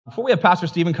Before we have Pastor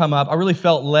Stephen come up, I really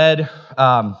felt led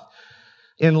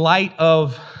in light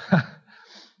of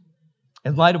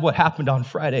what happened on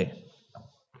Friday.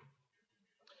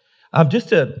 If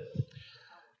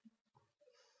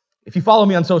you follow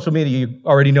me on social media, you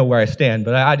already know where I stand,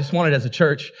 but I just wanted as a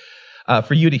church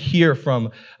for you to hear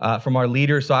from our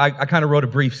leaders. So I kind of wrote a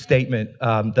brief statement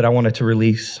that I wanted to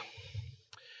release.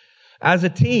 As a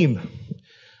team,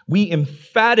 we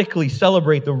emphatically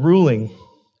celebrate the ruling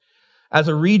as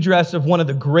a redress of one of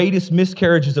the greatest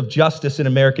miscarriages of justice in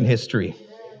American history.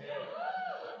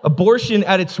 Abortion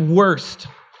at its worst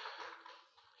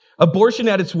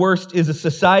is a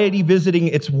society visiting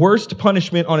its worst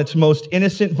punishment on its most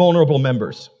innocent, vulnerable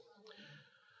members.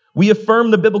 We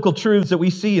affirm the biblical truths that we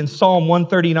see in Psalm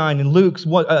 139 and Luke's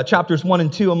chapters 1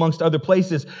 and 2, amongst other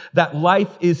places, that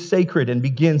life is sacred and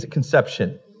begins at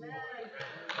conception.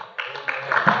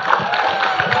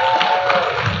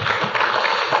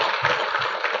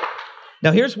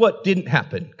 Now, here's what didn't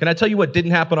happen. Can I tell you what didn't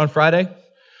happen on Friday?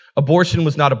 Abortion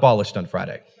was not abolished on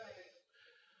Friday.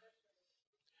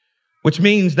 Which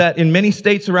means that in many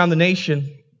states around the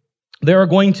nation, there are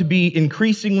going to be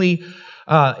increasingly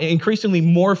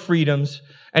more freedoms,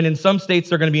 and in some states,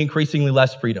 there are going to be increasingly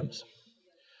less freedoms.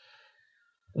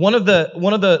 One of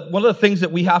the things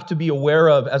that we have to be aware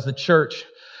of as the church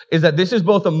is that this is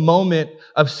both a moment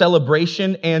of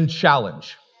celebration and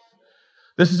challenge.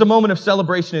 This is a moment of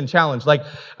celebration and challenge. Like,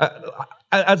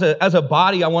 as a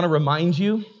body, I want to remind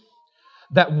you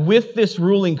that with this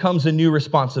ruling comes a new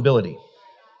responsibility.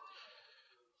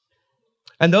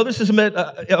 And though this is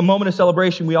a moment of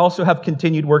celebration, we also have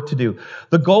continued work to do.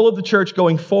 The goal of the church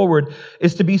going forward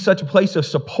is to be such a place of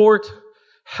support,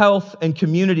 health, and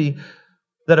community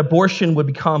that abortion would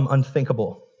become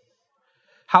unthinkable.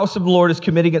 House of the Lord is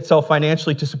committing itself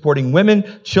financially to supporting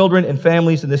women, children, and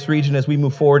families in this region as we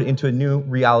move forward into a new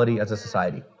reality as a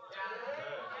society.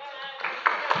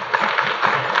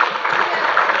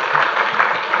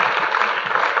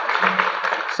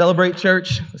 Celebrate,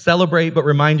 church. Celebrate, but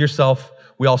remind yourself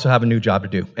we also have a new job to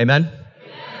do. Amen? Amen.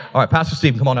 All right, Pastor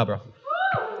Stephen, come on now, bro.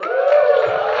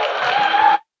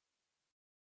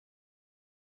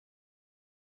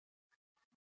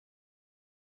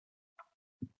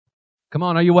 Come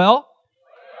on, are you well?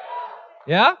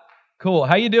 Yeah? Cool.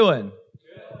 How you doing?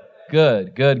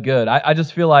 Good. I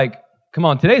just feel like, come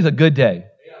on, today's a good day.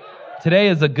 Today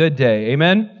is a good day.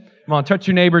 Amen? Come on, touch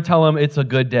your neighbor, tell him it's a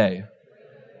good day.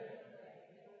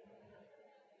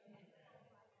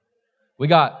 We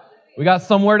got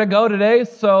somewhere to go today,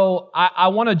 so I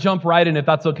want to jump right in if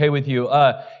that's okay with you.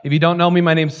 If you don't know me,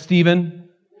 my name's Stephen.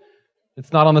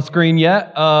 It's not on the screen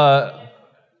yet, but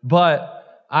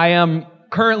I am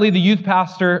currently the youth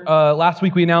pastor. Last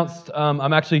week we announced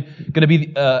I'm actually going to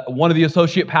be one of the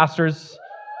associate pastors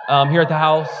here at the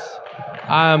house.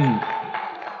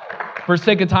 For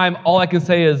sake of time, all I can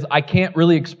say is I can't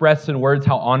really express in words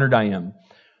how honored I am,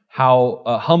 how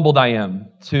humbled I am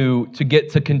to get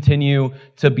to continue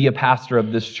to be a pastor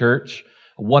of this church,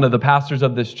 one of the pastors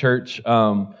of this church.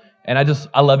 And I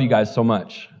love you guys so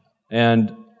much.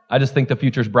 And I just think the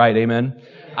future's bright. Amen.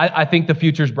 I think the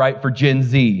future's bright for Gen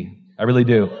Z. I really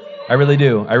do.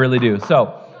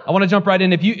 So I want to jump right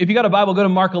in. If you got a Bible, go to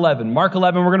Mark 11. Mark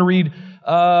 11, we're going to read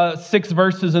 6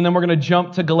 verses, and then we're going to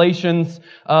jump to Galatians.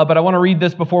 But I want to read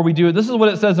this before we do it. This is what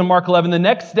it says in Mark 11. The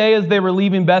next day, as they were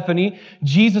leaving Bethany,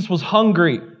 Jesus was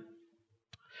hungry.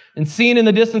 And seeing in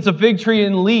the distance a fig tree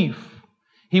and leaf,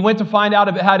 he went to find out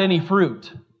if it had any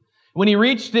fruit. When he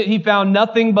reached it, he found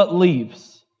nothing but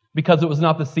leaves, because it was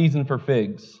not the season for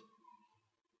figs.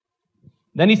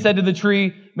 Then he said to the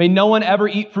tree, "May no one ever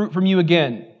eat fruit from you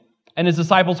again." And his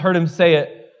disciples heard him say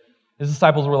it. His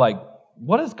disciples were like,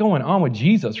 "What is going on with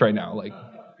Jesus right now? Like,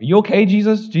 are you okay,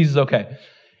 Jesus?" Jesus, okay.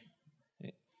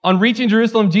 On reaching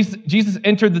Jerusalem, Jesus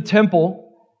entered the temple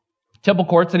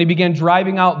courts, and he began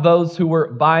driving out those who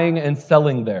were buying and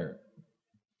selling there.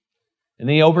 And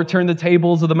then he overturned the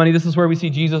tables of the money. This is where we see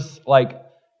Jesus,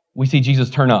 we see Jesus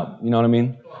turn up. You know what I mean?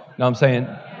 You know what I'm saying?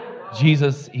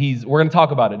 Jesus, we're going to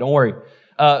talk about it. Don't worry.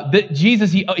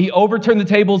 Jesus, he overturned the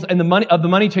tables and the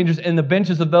money changers and the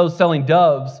benches of those selling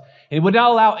doves. And he would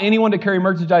not allow anyone to carry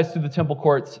merchandise through the temple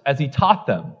courts as he taught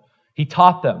them. He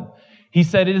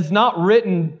said, Is it not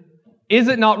written,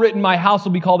 my house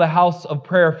will be called a house of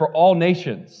prayer for all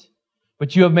nations,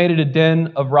 but you have made it a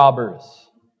den of robbers.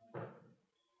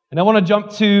 And I want to jump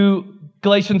to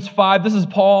Galatians 5. This is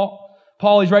Paul.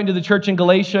 Paul, he's writing to the church in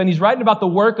Galatia, and he's writing about the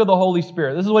work of the Holy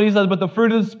Spirit. This is what he says, but the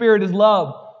fruit of the Spirit is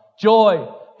love, joy,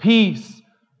 peace.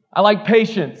 I like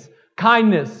patience,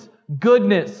 kindness,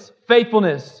 goodness,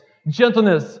 faithfulness,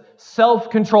 gentleness,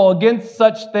 self-control. Against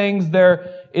such things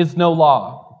there is no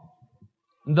law.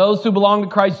 Those who belong to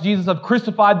Christ Jesus have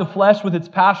crucified the flesh with its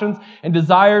passions and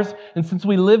desires. And since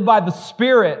we live by the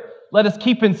Spirit, let us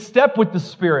keep in step with the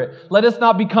Spirit. Let us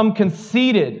not become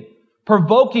conceited,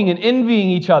 provoking and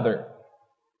envying each other.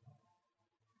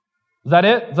 Is that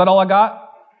it? Is that all I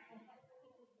got?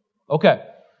 Okay.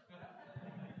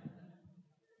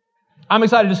 I'm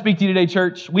excited to speak to you today,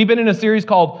 church. We've been in a series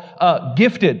called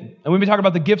Gifted, and we've been talking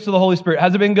about the gifts of the Holy Spirit.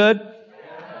 Has it been good?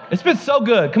 It's been so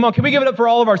good. Come on, can we give it up for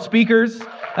all of our speakers?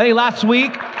 I think last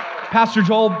week, Pastor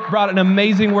Joel brought an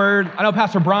amazing word. I know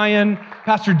Pastor Brian,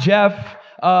 Pastor Jeff,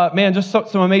 just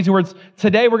some amazing words.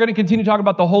 Today, we're going to continue talking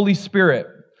about the Holy Spirit,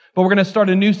 but we're going to start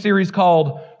a new series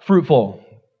called Fruitful.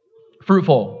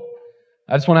 Fruitful.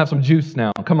 I just want to have some juice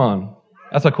now. Come on.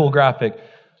 That's a cool graphic.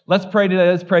 Let's pray today.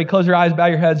 Let's pray. Close your eyes, bow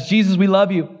your heads. Jesus, we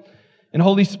love you. And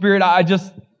Holy Spirit,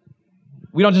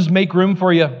 we don't just make room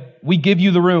for you. We give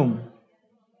you the room.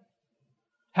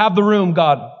 Have the room,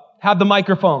 God. Have the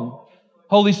microphone.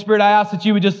 Holy Spirit, I ask that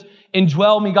you would just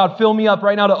indwell me. God, fill me up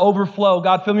right now to overflow.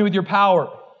 God, fill me with your power.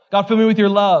 God, fill me with your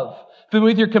love. Fill me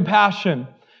with your compassion.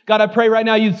 God, I pray right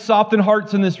now you'd soften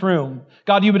hearts in this room.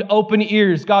 God, you would open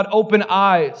ears. God, open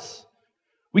eyes.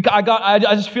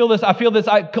 I just feel this. I feel this.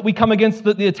 We come against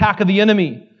the attack of the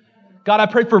enemy. God, I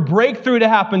pray for breakthrough to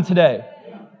happen today.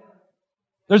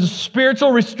 There's a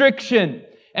spiritual restriction.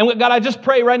 And God, I just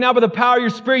pray right now by the power of your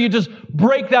Spirit, you just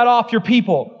break that off your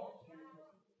people.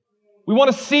 We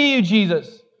want to see you,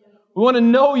 Jesus. We want to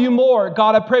know you more.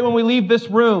 God, I pray when we leave this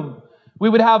room, we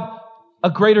would have a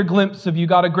greater glimpse of you,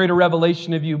 God, a greater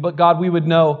revelation of you. But God, we would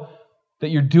know that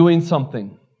you're doing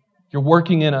something. You're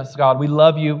working in us, God. We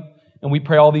love you. And we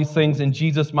pray all these things in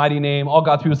Jesus' mighty name. All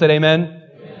God's people said amen?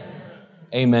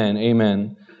 Amen.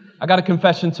 Amen. I got a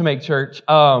confession to make, church.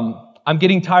 I'm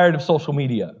getting tired of social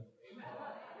media.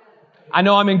 I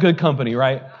know I'm in good company,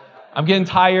 right? I'm getting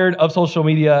tired of social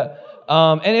media.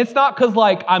 And it's not because,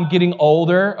 I'm getting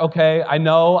older, okay? I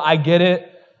know, I get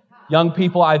it. Young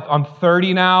people, I'm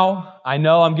 30 now. I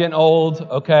know I'm getting old,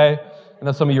 okay? I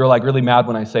know some of you are, really mad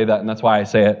when I say that, and that's why I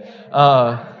say it.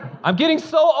 I'm getting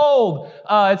so old.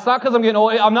 It's not because I'm getting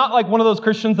old. I'm not one of those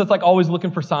Christians that's always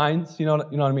looking for signs. You know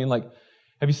what I mean?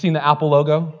 Have you seen the Apple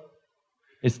logo?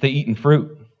 It's the eating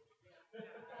fruit.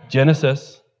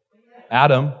 Genesis,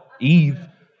 Adam, Eve,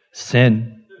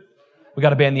 sin. We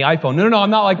got to ban the iPhone. No, I'm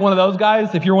not one of those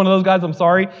guys. If you're one of those guys, I'm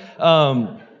sorry. It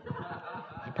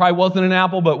probably wasn't an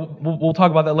Apple, but we'll talk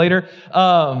about that later.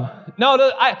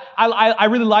 I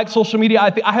really like social media.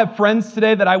 I have friends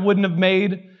today that I wouldn't have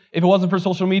made if it wasn't for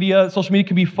social media. Social media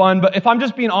can be fun, but if I'm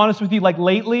just being honest with you,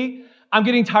 lately, I'm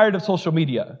getting tired of social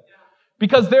media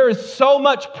because there is so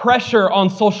much pressure on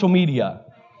social media.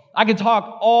 I could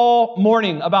talk all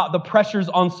morning about the pressures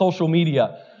on social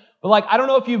media. But I don't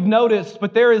know if you've noticed,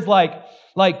 but there is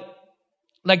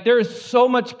there is so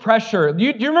much pressure. Do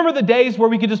you remember the days where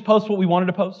we could just post what we wanted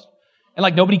to post?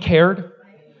 And nobody cared?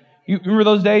 You remember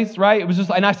those days, right? It was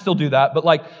just, and I still do that, but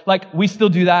we still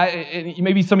do that. And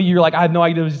maybe some of you are I have no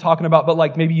idea what he's talking about,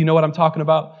 but maybe you know what I'm talking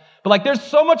about. But there's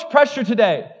so much pressure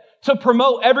today to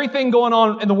promote everything going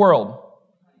on in the world.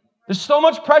 There's so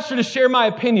much pressure to share my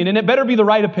opinion, and it better be the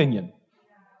right opinion.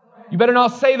 You better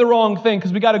not say the wrong thing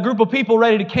because we got a group of people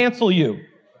ready to cancel you.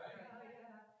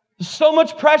 There's so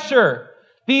much pressure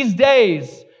these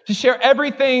days to share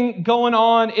everything going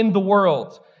on in the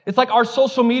world. It's our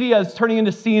social media is turning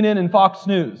into CNN and Fox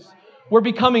News. We're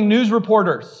becoming news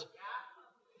reporters.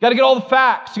 You got to get all the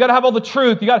facts. You got to have all the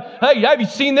truth. Hey, have you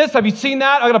seen this? Have you seen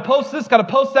that? I got to post this. Got to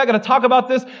post that. Got to talk about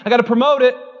this. I got to promote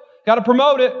it. Got to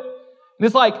promote it. And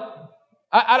it's I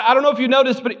don't know if you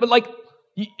noticed, but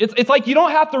it's you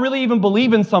don't have to really even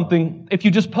believe in something. If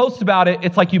you just post about it,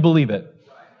 it's you believe it.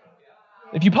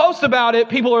 If you post about it,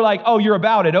 people are oh, you're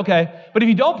about it, okay. But if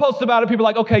you don't post about it, people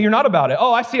are okay, you're not about it.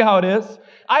 Oh, I see how it is.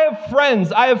 I have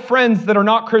friends that are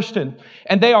not Christian,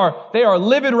 and they are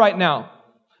livid right now.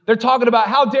 They're talking about,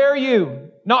 how dare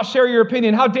you not share your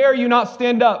opinion? How dare you not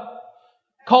stand up?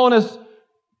 Calling us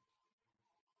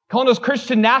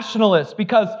Christian nationalists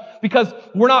because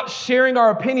we're not sharing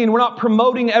our opinion. We're not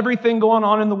promoting everything going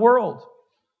on in the world.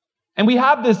 And we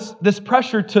have this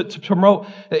pressure to promote.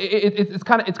 It's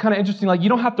kind of interesting. You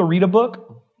don't have to read a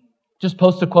book. Just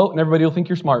post a quote and everybody will think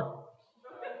you're smart.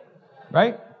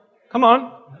 Right? Come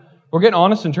on. We're getting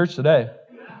honest in church today.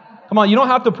 Come on. You don't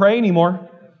have to pray anymore.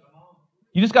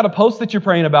 You just got to post that you're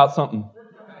praying about something.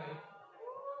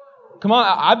 Come on.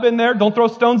 I've been there. Don't throw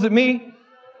stones at me.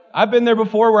 I've been there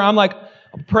before where I'm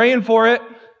praying for it.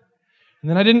 And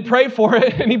then I didn't pray for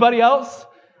it. Anybody else?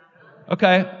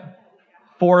 Okay.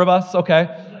 4 of us.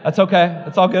 Okay. That's okay.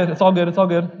 It's all good. It's all good. It's all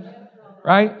good.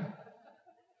 Right?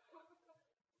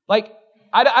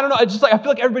 I don't know. It's just like, I feel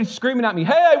like everybody's screaming at me,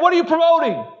 hey, what are you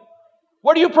promoting?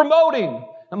 What are you promoting?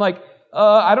 I'm like,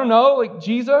 I don't know, like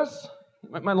Jesus,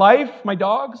 my life, my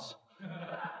dogs.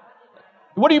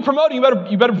 What are you promoting?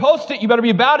 You better post it. You better be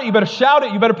about it. You better shout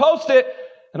it. You better post it.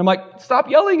 And I'm like, stop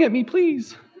yelling at me,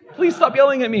 please. Please stop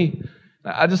yelling at me.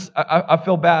 I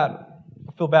feel bad.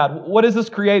 I feel bad. What is this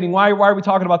creating? Why are we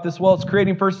talking about this? Well, it's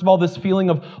creating, first of all, this feeling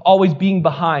of always being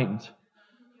behind.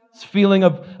 This feeling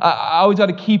of, I always got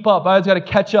to keep up. I always got to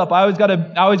catch up. I always got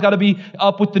to be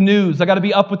up with the news. I got to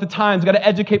be up with the times. I got to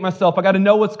educate myself. I got to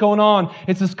know what's going on.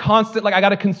 It's this constant, like, I got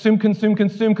to consume,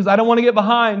 because I don't want to get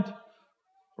behind.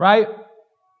 Right?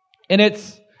 And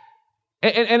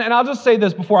and I'll just say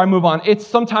this before I move on. It's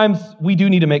sometimes we do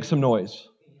need to make some noise.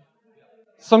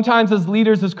 Sometimes as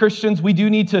leaders, as Christians, we do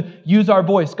need to use our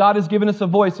voice. God has given us a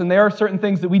voice, and there are certain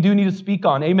things that we do need to speak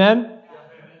on. Amen?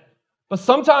 But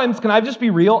sometimes, can I just be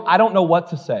real? I don't know what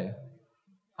to say.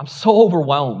 I'm so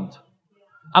overwhelmed.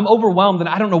 I'm overwhelmed, and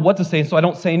I don't know what to say, and so I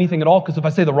don't say anything at all, because if I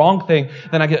say the wrong thing,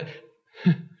 then I get...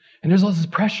 And there's all this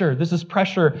pressure. There's this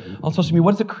pressure on social media.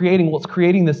 What is it creating? Well, it's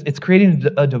creating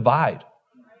a divide.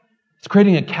 It's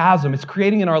creating a chasm. It's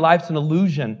creating in our lives an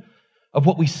illusion of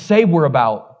what we say we're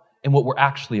about and what we're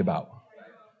actually about.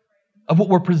 Of what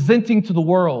we're presenting to the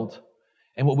world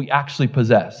and what we actually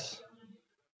possess.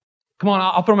 Come on,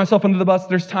 I'll throw myself under the bus.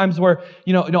 There's times where,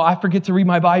 I forget to read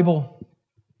my Bible.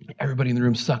 Everybody in the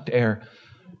room sucked air.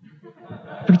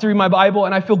 I forget to read my Bible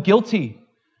and I feel guilty.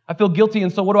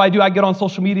 And so what do? I get on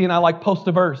social media and I post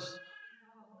a verse.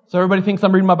 So everybody thinks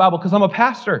I'm reading my Bible because I'm a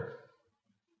pastor.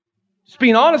 Just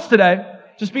being honest today.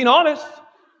 Just being honest.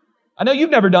 I know you've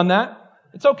never done that.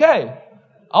 It's okay.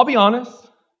 I'll be honest.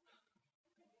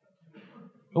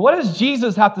 But what does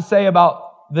Jesus have to say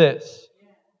about this?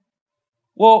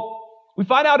 Well, we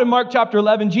find out in Mark chapter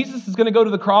 11, Jesus is going to go to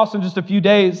the cross in just a few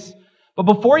days. But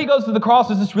before he goes to the cross,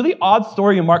 there's this really odd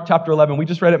story in Mark chapter 11. We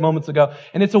just read it moments ago.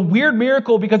 And it's a weird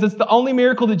miracle because it's the only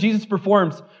miracle that Jesus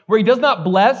performs where he does not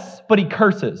bless, but he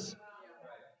curses.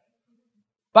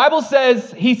 Bible says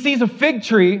he sees a fig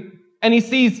tree and he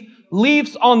sees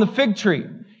leaves on the fig tree.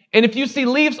 And if you see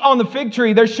leaves on the fig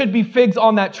tree, there should be figs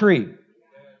on that tree.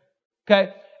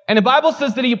 Okay? And the Bible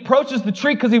says that he approaches the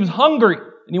tree because he was hungry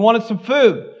and he wanted some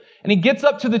food. And he gets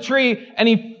up to the tree and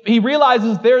he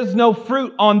realizes there's no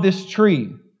fruit on this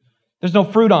tree. There's no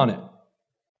fruit on it.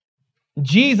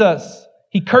 Jesus,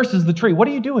 he curses the tree. What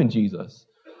are you doing, Jesus?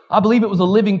 I believe it was a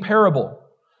living parable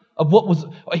of what was,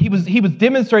 he was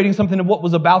demonstrating something of what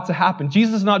was about to happen.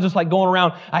 Jesus is not just going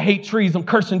around, I hate trees, I'm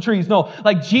cursing trees. No,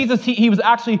 Jesus, he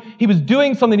was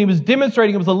doing something, he was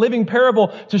demonstrating, it was a living parable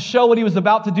to show what he was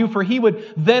about to do, for he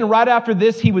would then, right after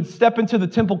this, he would step into the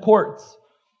temple courts.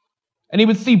 And he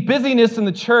would see busyness in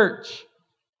the church.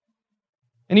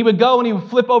 And he would go and he would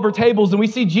flip over tables, and we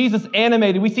see Jesus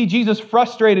animated. We see Jesus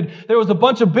frustrated. There was a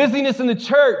bunch of busyness in the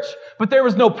church, but there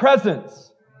was no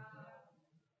presence.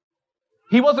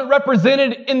 He wasn't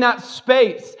represented in that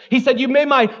space. He said, you made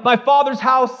my Father's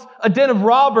house a den of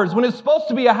robbers when it's supposed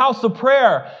to be a house of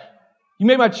prayer. You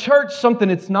made my church something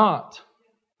it's not.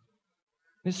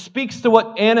 It speaks to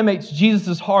what animates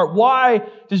Jesus' heart. Why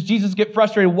does Jesus get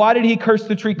frustrated? Why did he curse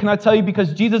the tree? Can I tell you?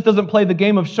 Because Jesus doesn't play the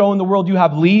game of showing the world you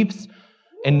have leaves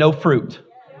and no fruit.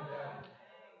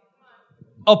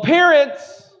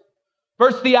 Appearance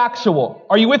versus the actual.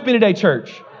 Are you with me today,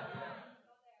 church?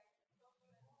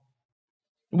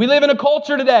 We live in a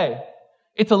culture today.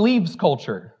 It's a leaves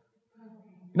culture.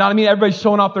 You know what I mean? Everybody's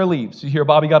showing off their leaves. You hear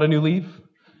Bobby got a new leaf?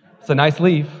 It's a nice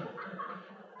leaf.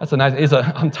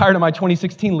 I'm tired of my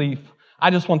 2016 leaf.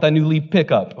 I just want that new leaf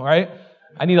pickup, all right?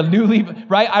 I need a new leaf,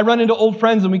 right? I run into old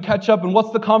friends and we catch up, and what's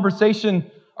the conversation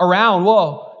around?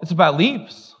 Well, it's about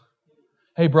leaves.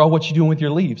 Hey, bro, what you doing with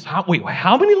your leaves? How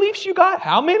many leaves you got?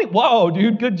 How many? Whoa,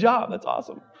 dude, good job. That's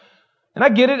awesome. And I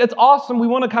get it. It's awesome. We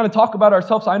want to kind of talk about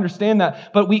ourselves. I understand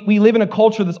that. But we live in a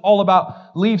culture that's all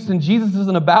about leaves, and Jesus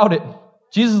isn't about it.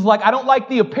 Jesus is like, I don't like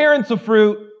the appearance of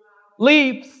fruit,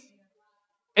 leaves,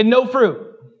 and no fruit.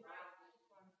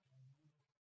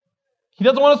 He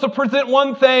doesn't want us to present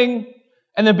one thing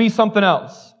and then be something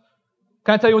else.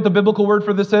 Can I tell you what the biblical word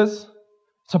for this is?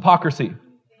 It's hypocrisy.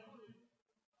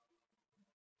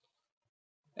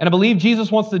 And I believe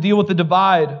Jesus wants to deal with the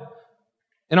divide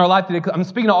in our life today. I'm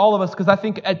speaking to all of us because I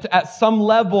think at some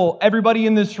level, everybody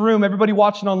in this room, everybody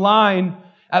watching online,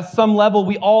 at some level,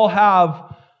 we all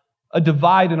have a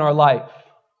divide in our life.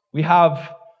 We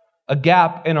have a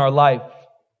gap in our life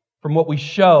from what we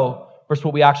show versus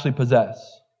what we actually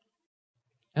possess.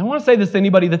 And I want to say this to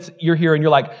anybody you're here and you're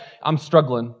like, I'm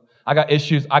struggling. I got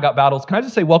issues. I got battles. Can I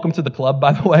just say welcome to the club,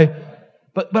 by the way?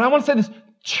 But I want to say this.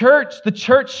 The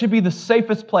church should be the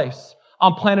safest place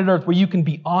on planet Earth where you can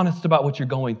be honest about what you're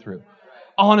going through.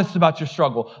 Honest about your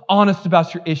struggle, honest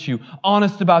about your issue,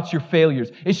 honest about your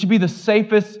failures. It should be the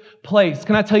safest place.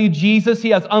 Can I tell you, Jesus, He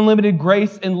has unlimited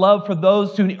grace and love for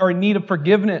those who are in need of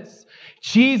forgiveness.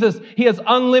 Jesus, He has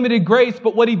unlimited grace,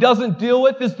 but what He doesn't deal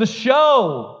with is the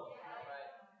show.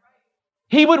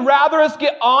 He would rather us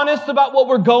get honest about what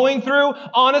we're going through,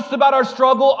 honest about our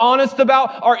struggle, honest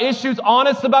about our issues,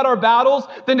 honest about our battles,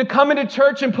 than to come into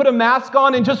church and put a mask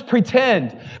on and just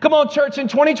pretend. Come on, church, in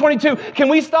 2022, can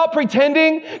we stop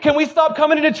pretending? Can we stop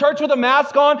coming into church with a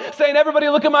mask on, saying, everybody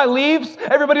look at my leaves,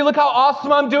 everybody look how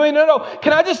awesome I'm doing? No.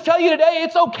 Can I just tell you today,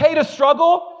 it's okay to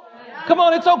struggle. Come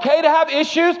on, it's okay to have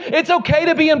issues. It's okay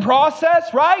to be in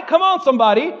process, right? Come on,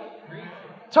 somebody.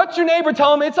 Touch your neighbor,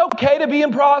 tell them it's okay to be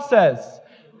in process.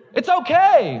 It's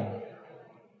okay.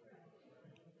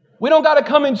 We don't got to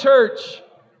come in church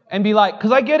and be like,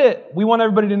 because I get it. We want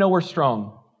everybody to know we're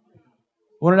strong.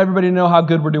 We want everybody to know how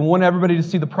good we're doing. We want everybody to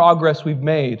see the progress we've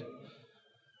made.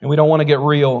 And we don't want to get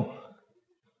real.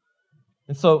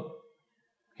 And so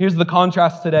here's the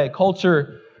contrast today.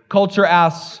 Culture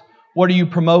asks, what are you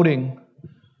promoting?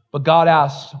 But God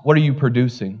asks, what are you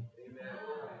producing?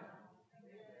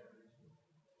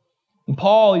 And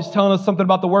Paul, he's telling us something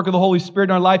about the work of the Holy Spirit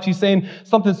in our lives. He's saying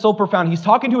something so profound. He's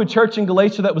talking to a church in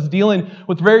Galatia that was dealing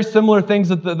with very similar things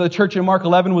that the church in Mark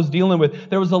 11 was dealing with.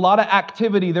 There was a lot of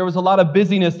activity. There was a lot of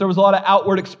busyness. There was a lot of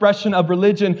outward expression of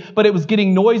religion, but it was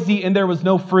getting noisy and there was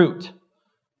no fruit.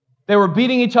 They were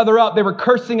beating each other up. They were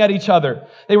cursing at each other.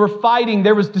 They were fighting.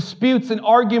 There was disputes and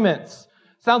arguments.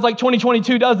 Sounds like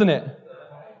 2022, doesn't it?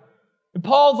 And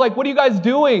Paul's like, what are you guys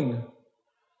doing?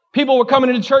 People were coming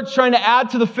into church trying to add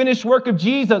to the finished work of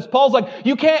Jesus. Paul's like,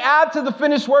 you can't add to the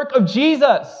finished work of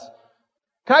Jesus.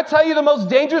 Can I tell you the most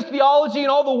dangerous theology in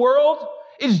all the world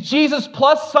is Jesus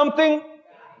plus something?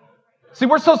 See,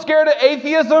 we're so scared of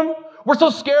atheism. We're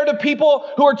so scared of people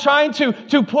who are trying to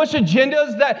push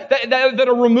agendas that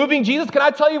are removing Jesus. Can I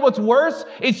tell you what's worse?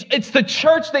 It's the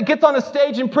church that gets on a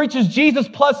stage and preaches Jesus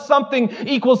plus something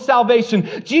equals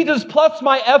salvation. Jesus plus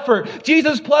my effort.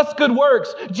 Jesus plus good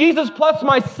works. Jesus plus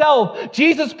myself.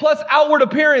 Jesus plus outward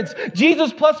appearance.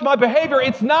 Jesus plus my behavior.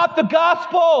 It's not the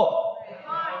gospel.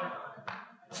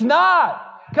 It's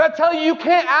not. Can I tell you, you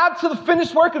can't add to the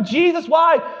finished work of Jesus.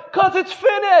 Why? Because it's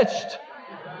finished.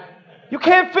 You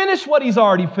can't finish what He's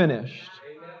already finished.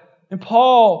 And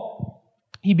Paul,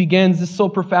 he begins, this is so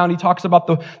profound. He talks about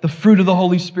the fruit of the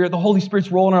Holy Spirit. The Holy Spirit's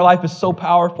role in our life is so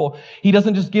powerful. He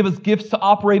doesn't just give us gifts to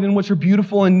operate in which are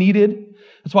beautiful and needed.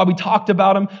 That's why we talked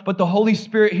about Him. But the Holy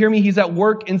Spirit, hear me, He's at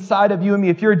work inside of you and me.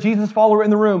 If you're a Jesus follower in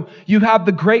the room, you have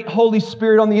the great Holy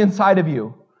Spirit on the inside of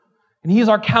you. And He is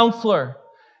our counselor.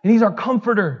 And He's our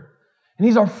comforter. And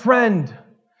He's our friend.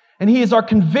 And He is our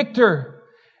convictor.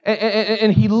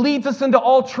 And He leads us into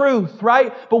all truth,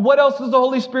 right? But what else does the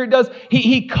Holy Spirit do?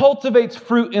 He cultivates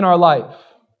fruit in our life.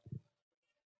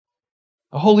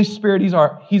 The Holy Spirit, He's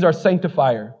our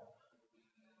sanctifier.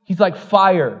 He's like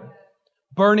fire,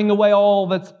 burning away all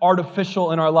that's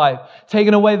artificial in our life,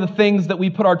 taking away the things that we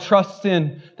put our trust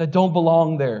in that don't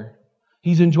belong there.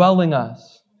 He's indwelling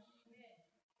us.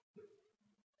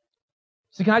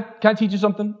 See, can I teach you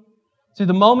something? See,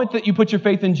 the moment that you put your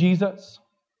faith in Jesus,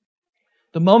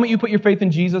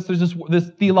 there's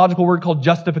this theological word called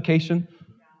justification.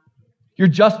 You're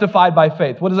justified by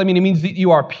faith. What does that mean? It means that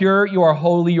you are pure, you are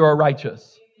holy, you are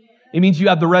righteous. It means you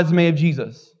have the resume of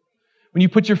Jesus. When you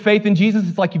put your faith in Jesus,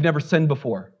 it's like you've never sinned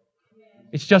before.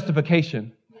 It's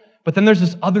justification. But then there's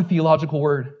this other theological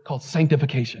word called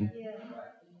sanctification.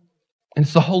 And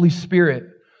it's the Holy Spirit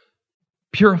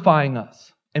purifying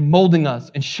us and molding us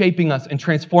and shaping us and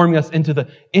transforming us into the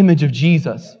image of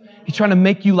Jesus. He's trying to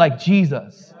make you like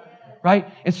Jesus,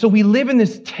 right? And so we live in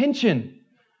this tension.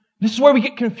 This is where we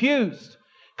get confused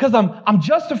because I'm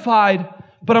justified,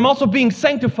 but I'm also being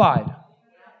sanctified,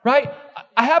 right?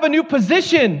 I have a new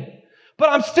position, but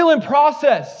I'm still in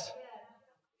process.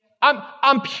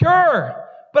 I'm pure,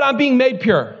 but I'm being made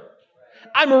pure.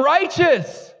 I'm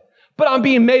righteous, but I'm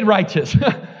being made righteous.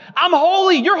 I'm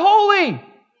holy. You're holy,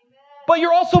 but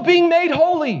you're also being made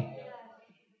holy.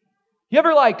 You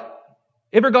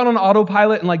ever gone on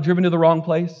autopilot and driven to the wrong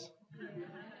place?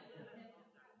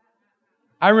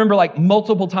 I remember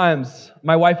multiple times,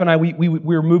 my wife and I, we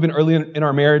were moving early in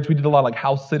our marriage. We did a lot of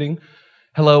house sitting.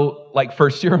 Hello,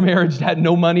 first year of marriage, had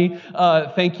no money.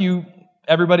 Thank you,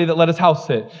 everybody that let us house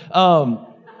sit.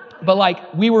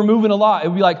 But we were moving a lot. It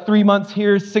would be 3 months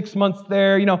here, 6 months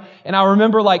there, And I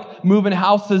remember moving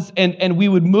houses and we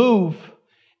would move.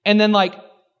 And then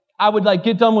I would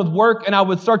get done with work and I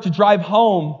would start to drive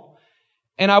home.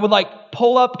 And I would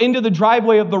pull up into the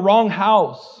driveway of the wrong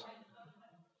house.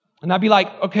 And I'd be like,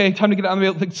 okay, time to get out.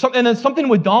 And then something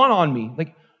would dawn on me.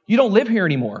 Like, you don't live here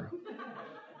anymore.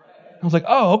 I was like,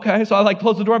 oh, okay. So I like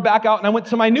closed the door, back out, and I went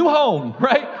to my new home,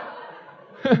 right?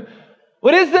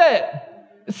 What is that?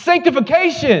 It's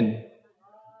sanctification.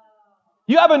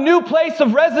 You have a new place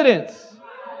of residence.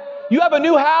 You have a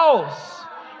new house.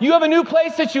 You have a new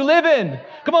place that you live in.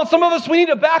 Come on, some of us, we need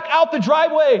to back out the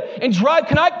driveway and drive.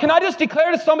 Can I just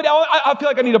declare to somebody, I feel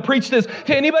like I need to preach this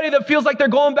to anybody that feels like they're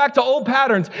going back to old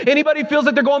patterns. Anybody feels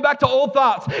like they're going back to old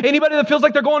thoughts. Anybody that feels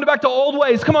like they're going back to old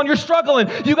ways. Come on, you're struggling.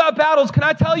 You got battles. Can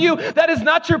I tell you, that is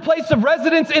not your place of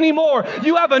residence anymore.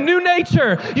 You have a new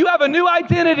nature. You have a new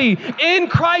identity in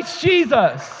Christ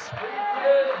Jesus.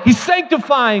 He's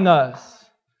sanctifying us.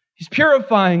 He's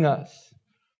purifying us.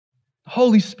 The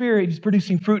Holy Spirit, He's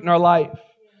producing fruit in our life.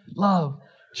 Love,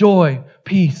 joy,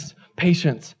 peace,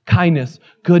 patience, kindness,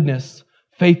 goodness,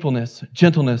 faithfulness,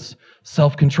 gentleness,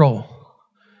 self-control.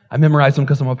 I memorize them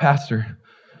because I'm a pastor.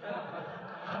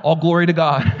 All glory to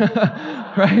God.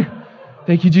 Right?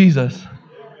 Thank you, Jesus.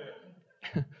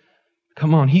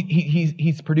 Come on.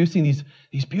 He's producing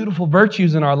these beautiful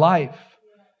virtues in our life.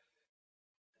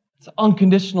 It's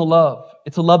unconditional love.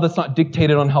 It's a love that's not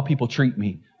dictated on how people treat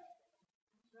me.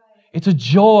 It's a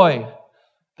joy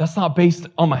that's not based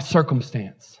on my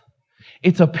circumstance.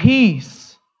 It's a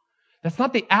peace that's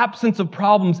not the absence of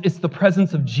problems, it's the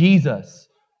presence of Jesus.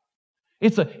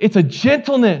 It's a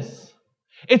gentleness.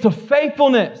 It's a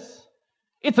faithfulness.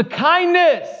 It's a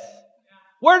kindness.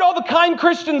 Where did all the kind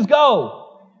Christians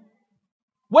go?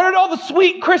 Where did all the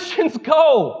sweet Christians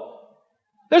go?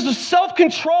 There's a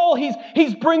self-control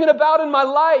He's bringing about in my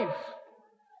life.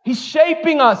 He's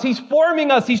shaping us. He's forming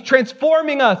us. He's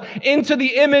transforming us into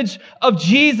the image of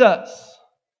Jesus.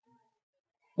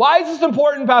 Why is this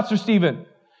important, Pastor Stephen?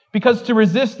 Because to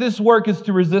resist this work is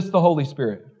to resist the Holy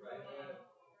Spirit.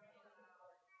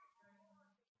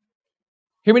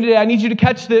 Hear me today. I need you to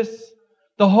catch this.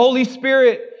 The Holy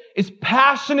Spirit is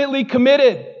passionately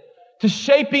committed to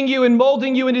shaping you and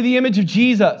molding you into the image of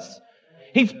Jesus.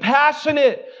 He's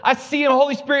passionate. I see him,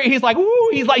 Holy Spirit. He's like, woo,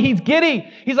 he's giddy.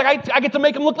 He's like, I get to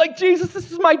make him look like Jesus.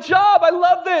 This is my job. I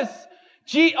love this.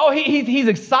 He's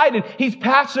excited. He's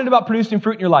passionate about producing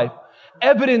fruit in your life.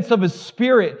 Evidence of His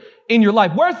Spirit in your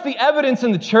life. Where's the evidence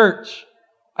in the church?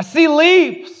 I see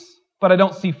leaves, but I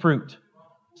don't see fruit.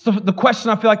 So the question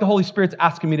I feel like the Holy Spirit's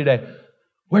asking me today,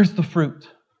 where's the fruit?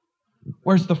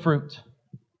 Where's the fruit?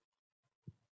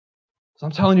 So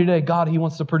I'm telling you today, God, He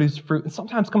wants to produce fruit. And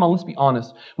sometimes, come on, let's be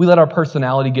honest. We let our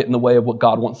personality get in the way of what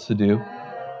God wants to do.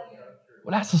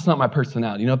 Well, that's just not my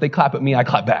personality. You know, if they clap at me, I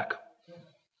clap back.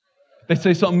 If they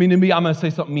say something mean to me, I'm going to say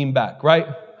something mean back, right?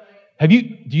 Do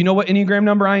you know what Enneagram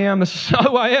number I am? This is not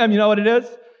who I am. You know what it is?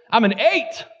 I'm an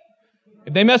 8.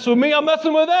 If they mess with me, I'm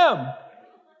messing with them.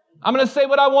 I'm going to say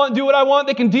what I want, do what I want.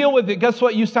 They can deal with it. Guess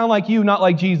what? You sound like you, not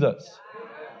like Jesus.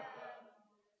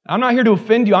 I'm not here to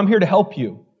offend you. I'm here to help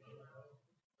you.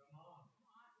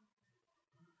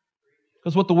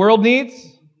 Because what the world needs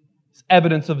is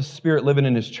evidence of His Spirit living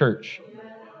in His church.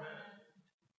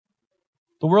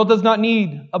 The world does not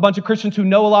need a bunch of Christians who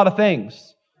know a lot of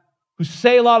things, who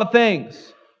say a lot of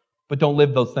things, but don't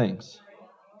live those things.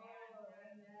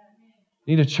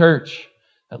 You need a church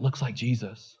that looks like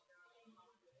Jesus.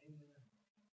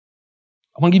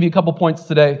 I want to give you a couple points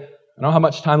today. I don't have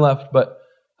much time left, but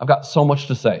I've got so much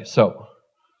to say. So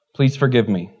please forgive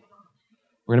me.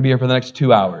 We're going to be here for the next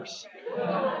 2 hours.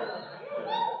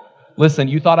 Listen,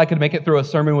 you thought I could make it through a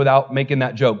sermon without making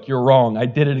that joke. You're wrong. I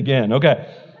did it again. Okay.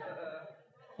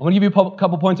 I'm going to give you a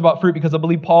couple points about fruit because I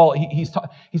believe Paul,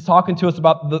 he's talking to us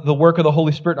about the work of the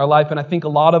Holy Spirit in our life. And I think a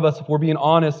lot of us, if we're being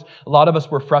honest, a lot of us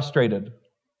were frustrated.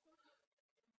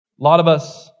 A lot of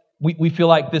us, we feel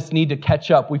like this need to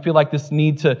catch up. We feel like this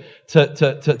need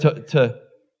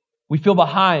we feel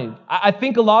behind. I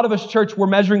think a lot of us, church, we're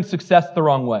measuring success the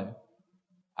wrong way.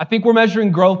 I think we're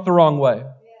measuring growth the wrong way.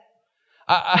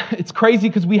 It's crazy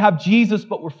because we have Jesus,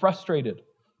 but we're frustrated.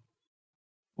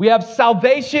 We have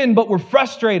salvation, but we're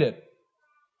frustrated.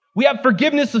 We have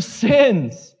forgiveness of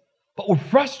sins, but we're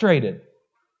frustrated.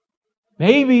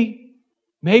 Maybe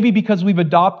because we've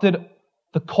adopted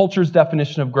the culture's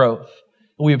definition of growth.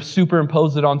 And we have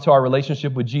superimposed it onto our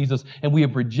relationship with Jesus, and we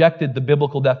have rejected the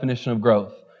biblical definition of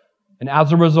growth. And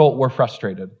as a result, we're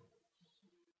frustrated.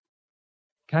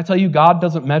 Can I tell you, God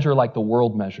doesn't measure like the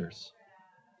world measures.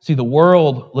 See, the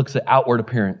world looks at outward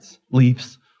appearance,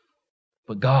 leaves,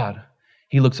 but God,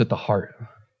 He looks at the heart.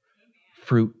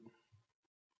 Fruit.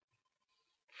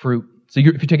 Fruit. So if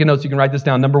you're taking notes, you can write this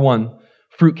down. Number 1,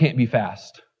 fruit can't be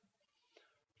fast.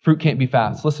 Fruit can't be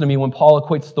fast. Listen to me, when Paul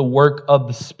equates the work of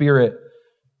the Spirit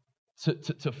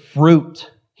to fruit,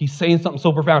 He's saying something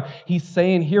so profound. He's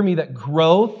saying, hear me, that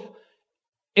growth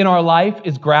in our life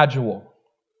is gradual.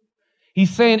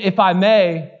 He's saying, if I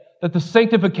may, that the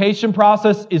sanctification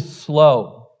process is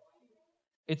slow.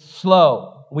 It's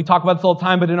slow. We talk about this all the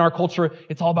time, but in our culture,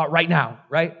 it's all about right now,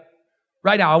 right?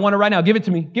 Right now. I want it right now. Give it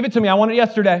to me. Give it to me. I want it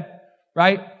yesterday,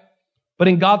 right? But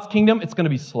in God's kingdom, it's going to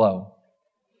be slow.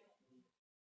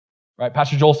 Right?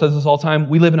 Pastor Joel says this all the time.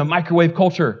 We live in a microwave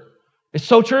culture. It's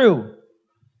so true.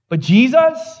 But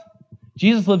Jesus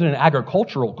lived in an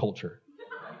agricultural culture.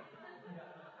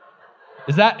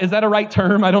 Is that a right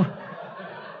term?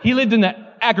 He lived in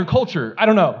agriculture. I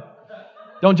don't know.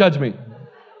 Don't judge me.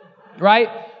 Right?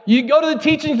 You go to the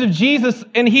teachings of Jesus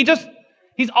and he's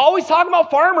always talking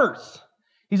about farmers.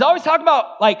 He's always talking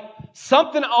about like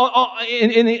something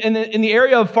in the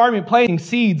area of farming, planting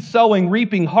seeds, sowing,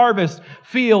 reaping, harvest,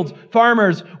 fields,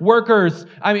 farmers, workers.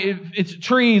 I mean, it's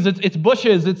trees, it's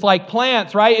bushes, it's like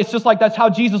plants, right? It's just like that's how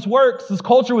Jesus works. This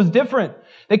culture was different.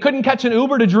 They couldn't catch an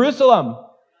Uber to Jerusalem.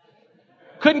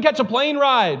 Couldn't catch a plane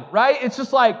ride, right? It's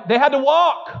just like they had to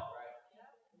walk.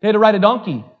 They had to ride a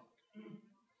donkey.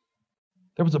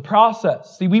 There was a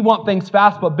process. See, we want things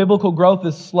fast, but biblical growth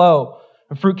is slow.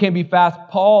 And fruit can't be fast.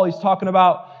 Paul, he's talking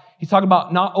about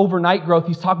not overnight growth.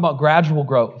 He's talking about gradual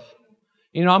growth.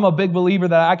 You know, I'm a big believer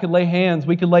that we could lay hands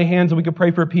and we could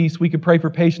pray for peace. We could pray for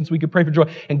patience. We could pray for joy.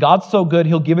 And God's so good,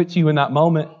 He'll give it to you in that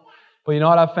moment. But you know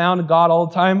what I've found? God all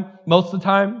the time, most of the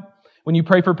time, when you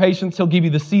pray for patience, He'll give you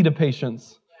the seed of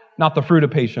patience, not the fruit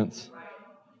of patience.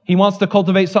 He wants to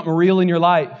cultivate something real in your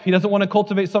life. He doesn't want to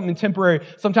cultivate something temporary.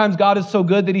 Sometimes God is so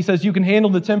good that He says you can handle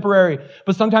the temporary.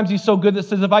 But sometimes He's so good that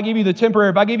says if I give you the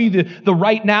temporary, if I give you the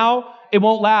right now, it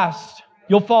won't last.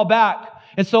 You'll fall back.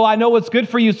 And so I know what's good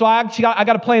for you. So I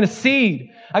got to plant a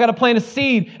seed. I got to plant a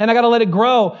seed and I got to let it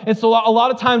grow. And so a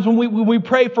lot of times when we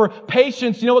pray for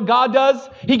patience, you know what God does?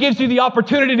 He gives you the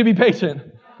opportunity to be patient.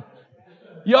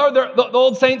 You know, the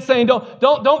old saints saying,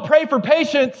 don't pray for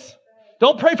patience.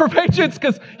 Don't pray for patience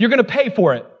because you're going to pay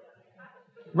for it.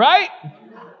 Right?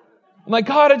 I'm like,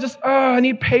 God, I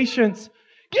need patience.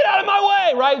 Get out of my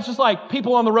way, right? It's just like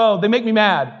people on the road. They make me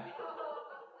mad.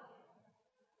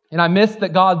 And I miss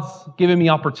that God's given me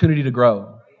opportunity to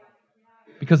grow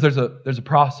because there's a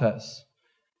process.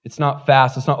 It's not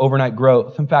fast. It's not overnight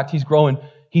growth. In fact, He's growing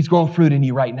fruit in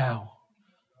you right now.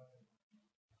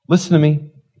 Listen to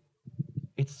me.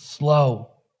 It's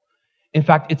slow. In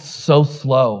fact, it's so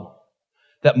slow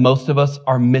that most of us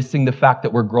are missing the fact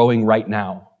that we're growing right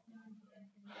now.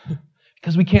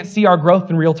 Because we can't see our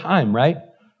growth in real time, right?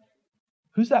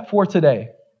 Who's that for today?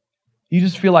 You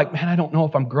just feel like, man, I don't know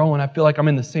if I'm growing. I feel like I'm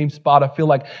in the same spot. I feel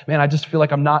like, man, I just feel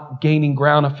like I'm not gaining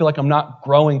ground. I feel like I'm not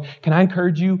growing. Can I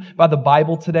encourage you by the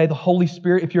Bible today? The Holy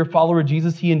Spirit, if you're a follower of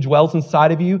Jesus, He indwells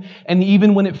inside of you. And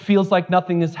even when it feels like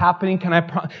nothing is happening,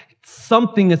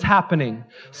 something is happening.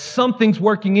 Something's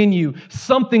working in you.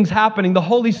 Something's happening. The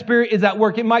Holy Spirit is at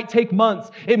work. It might take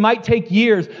months. It might take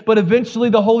years. But eventually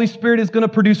the Holy Spirit is going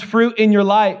to produce fruit in your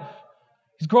life.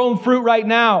 He's growing fruit right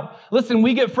now. Listen,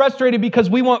 we get frustrated because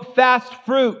we want fast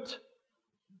fruit.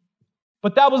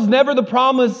 But that was never the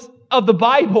promise of the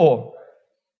Bible.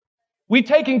 We've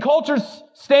taken culture's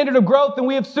standard of growth and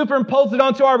we have superimposed it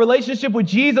onto our relationship with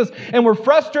Jesus and we're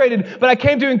frustrated. But I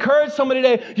came to encourage somebody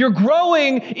today. You're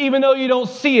growing even though you don't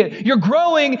see it. You're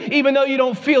growing even though you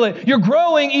don't feel it. You're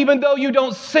growing even though you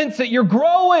don't sense it. You're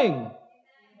growing.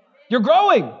 You're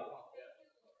growing.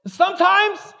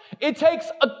 Sometimes it takes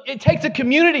a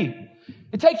community.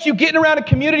 It takes you getting around a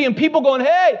community and people going,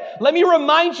 hey, let me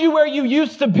remind you where you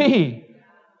used to be.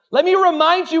 Let me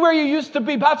remind you where you used to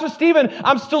be. Pastor Stephen,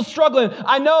 I'm still struggling.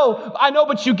 I know,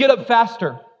 but you get up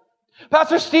faster.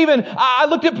 Pastor Stephen, I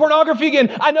looked at pornography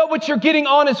again. I know, but you're getting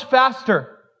honest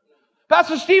faster.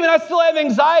 Pastor Stephen, I still have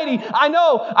anxiety. I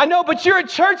know, but you're at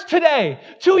church today.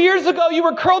 2 years ago, you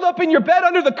were curled up in your bed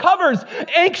under the covers,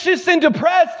 anxious and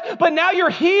depressed, but now you're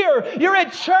here. You're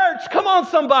at church. Come on,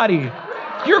 somebody.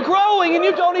 You're growing and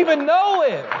you don't even know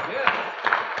it.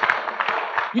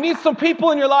 You need some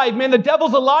people in your life, man. The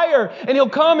devil's a liar. And he'll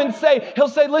come and say,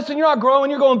 listen, you're not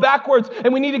growing, you're going backwards.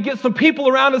 And we need to get some people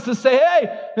around us to say,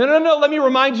 hey, no, let me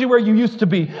remind you where you used to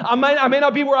be. I may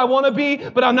not be where I want to be,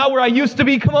 but I'm not where I used to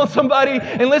be. Come on, somebody.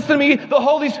 And listen to me. The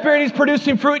Holy Spirit, He's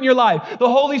producing fruit in your life.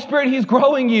 The Holy Spirit, He's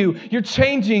growing you. You're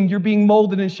changing. You're being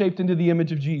molded and shaped into the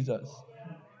image of Jesus.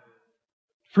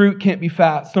 Fruit can't be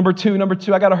fast. Number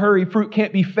two, I got to hurry. Fruit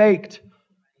can't be faked.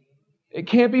 It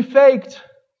can't be faked.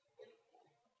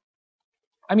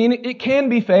 I mean, it can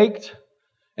be faked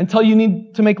until you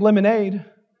need to make lemonade.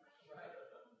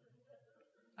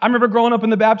 I remember growing up in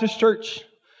the Baptist church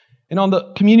and on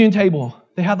the communion table,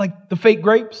 they had like the fake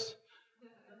grapes.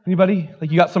 Anybody?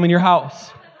 Like you got some in your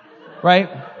house, right?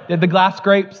 They had the glass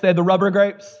grapes. They had the rubber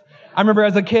grapes. I remember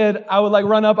as a kid, I would like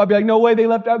run up. I'd be like, no way, they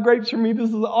left out grapes for me. This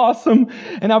is awesome.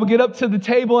 And I would get up to the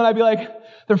table and I'd be like,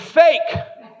 they're fake.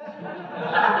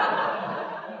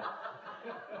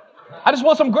 I just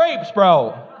want some grapes,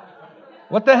 bro.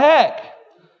 What the heck?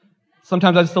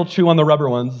 Sometimes I still chew on the rubber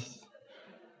ones.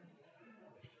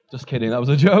 Just kidding. That was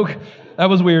a joke. That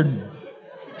was weird.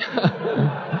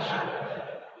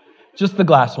 Just the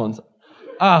glass ones.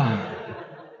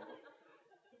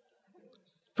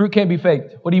 Fruit can't be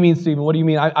faked. What do you mean, Stephen? What do you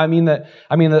mean? I mean that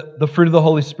the fruit of the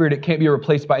Holy Spirit, it can't be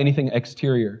replaced by anything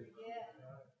exterior.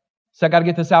 So I got to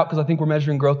get this out because I think we're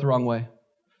measuring growth the wrong way.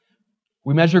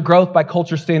 We measure growth by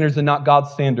culture standards and not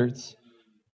God's standards.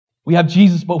 We have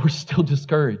Jesus, but we're still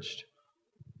discouraged.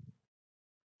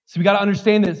 So we got to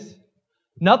understand this.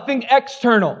 Nothing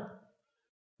external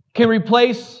can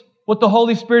replace what the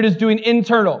Holy Spirit is doing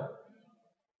internal.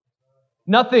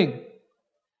 Nothing.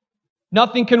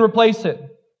 Nothing can replace it.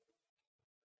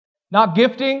 Not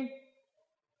gifting,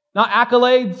 not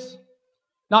accolades,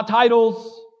 not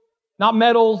titles, not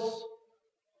medals,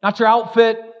 not your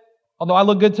outfit, although I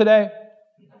look good today.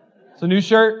 It's a new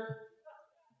shirt.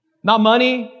 Not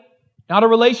money, not a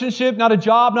relationship, not a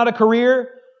job, not a career,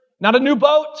 not a new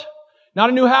boat, not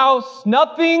a new house.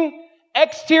 Nothing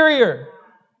exterior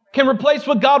can replace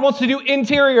what God wants to do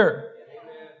interior.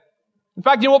 In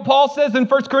fact, you know what Paul says in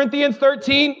 1 Corinthians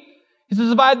 13? He says,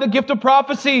 if I had the gift of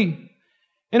prophecy,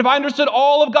 and if I understood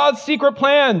all of God's secret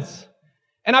plans,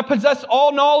 and I possessed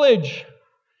all knowledge,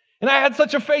 and I had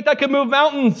such a faith I could move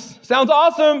mountains. Sounds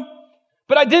awesome.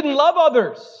 But I didn't love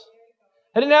others.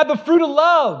 I didn't have the fruit of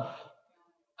love.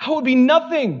 I would be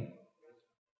nothing.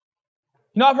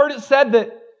 You know, I've heard it said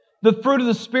that the fruit of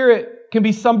the Spirit can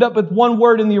be summed up with one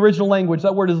word in the original language.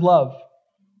 That word is love.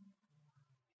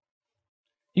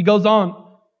 He goes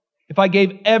on, if I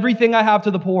gave everything I have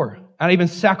to the poor, and I even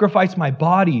sacrificed my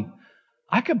body,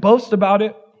 I could boast about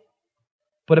it.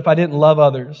 But if I didn't love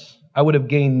others, I would have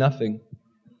gained nothing.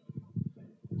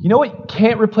 You know what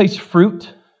can't replace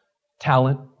fruit?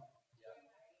 Talent.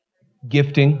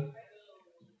 Gifting.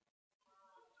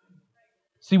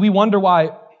 See, we wonder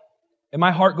why, and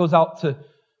my heart goes out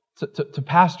to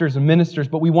pastors and ministers,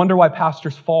 but we wonder why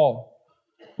pastors fall.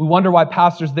 We wonder why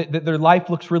pastors, that their life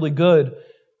looks really good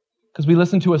because we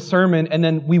listen to a sermon and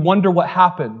then we wonder what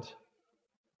happened.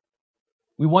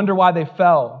 We wonder why they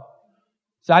fell.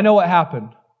 See, I know what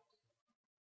happened.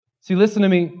 See, listen to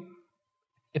me.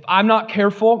 If I'm not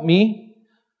careful,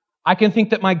 I can think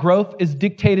that my growth is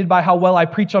dictated by how well I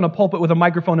preach on a pulpit with a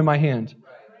microphone in my hand.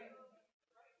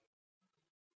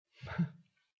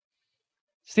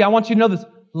 See, I want you to know this.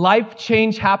 Life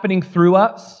change happening through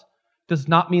us does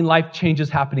not mean life change is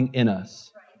happening in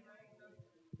us.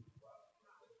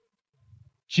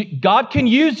 God can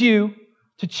use you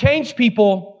to change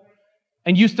people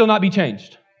and you still not be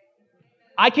changed.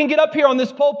 I can get up here on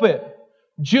this pulpit,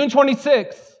 June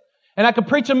 26th, and I can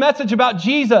preach a message about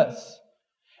Jesus.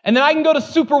 And then I can go to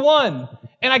Super One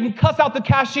and I can cuss out the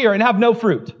cashier and have no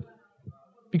fruit.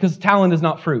 Because talent is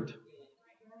not fruit.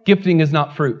 Gifting is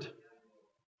not fruit.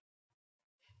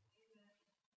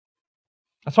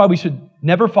 That's why we should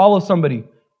never follow somebody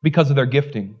because of their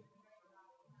gifting.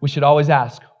 We should always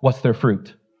ask, what's their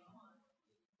fruit?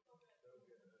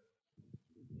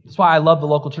 That's why I love the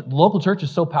local church. The local church is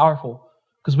so powerful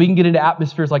because we can get into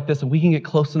atmospheres like this and we can get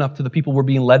close enough to the people we're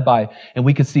being led by and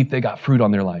we can see if they got fruit on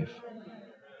their life.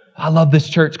 I love this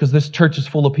church because this church is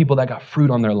full of people that got fruit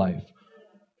on their life.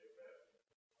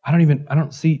 I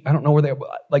don't know where they are.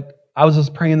 Like, I was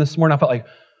just praying this morning. I felt like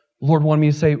the Lord wanted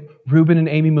me to say Ruben and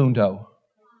Amy Mundo.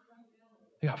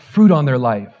 They got fruit on their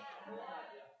life.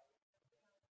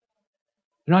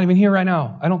 They're not even here right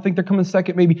now. I don't think they're coming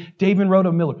second. Maybe Dave and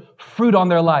Rhoda Miller. Fruit on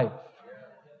their life.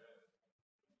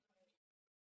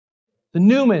 The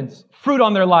Newmans, fruit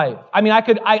on their life. I mean, I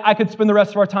could spend the rest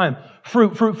of our time.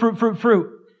 Fruit.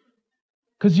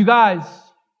 Because you guys,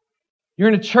 you're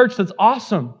in a church that's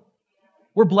awesome.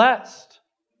 We're blessed.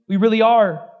 We really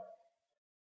are.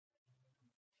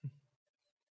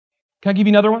 Can I give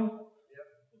you another one?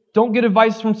 Don't get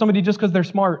advice from somebody just because they're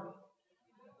smart.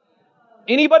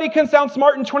 Anybody can sound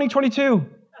smart in 2022.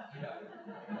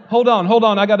 Hold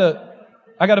on. I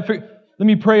gotta figure. Let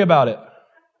me pray about it.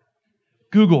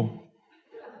 Google.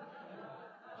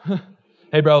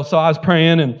 Hey, bro. So I was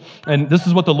praying, and this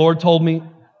is what the Lord told me.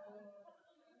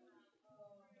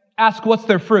 Ask what's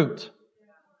their fruit.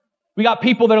 We got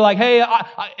people that are like, hey,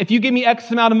 if you give me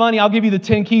X amount of money, I'll give you the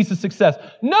 10 keys to success.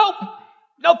 Nope.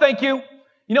 No, thank you.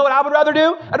 You know what I would rather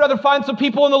do? I'd rather find some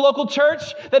people in the local church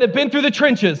that have been through the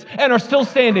trenches and are still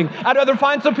standing. I'd rather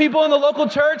find some people in the local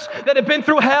church that have been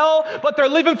through hell, but they're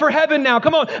living for heaven now.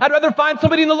 Come on. I'd rather find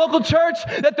somebody in the local church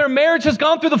that their marriage has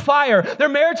gone through the fire. Their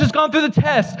marriage has gone through the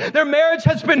test. Their marriage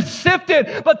has been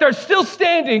sifted, but they're still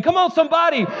standing. Come on,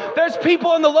 somebody. There's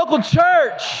people in the local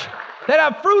church that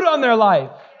have fruit on their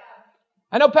life.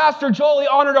 I know Pastor Joel, he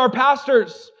honored our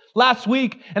pastors last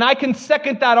week, and I can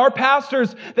second that. Our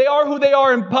pastors, they are who they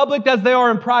are in public as they are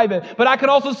in private. But I can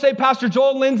also say Pastor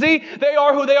Joel and Lindsay, they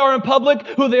are who they are in public,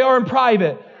 who they are in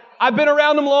private. I've been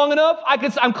around them long enough.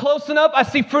 I'm close enough. I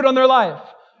see fruit on their life.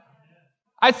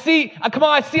 I see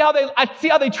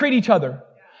how they treat each other.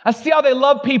 I see how they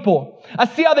love people. I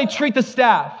see how they treat the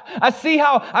staff. I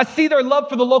see their love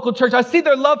for the local church. I see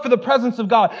their love for the presence of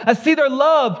God. I see their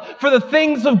love for the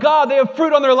things of God. They have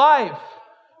fruit on their life.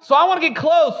 So I want to get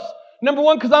close. Number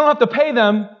one, because I don't have to pay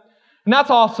them. And that's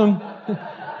awesome.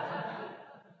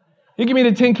 You give me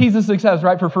the 10 keys to success,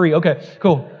 right? For free. Okay,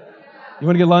 cool. You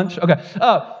want to get lunch? Okay.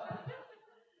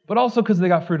 But also because they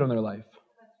got fruit on their life.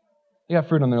 They got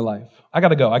fruit on their life. I got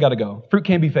to go. Fruit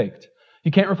can't be faked. You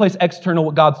can't replace external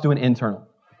what God's doing internal.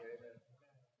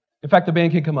 In fact, the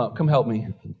band can come up. Come help me.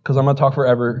 Because I'm going to talk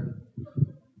forever.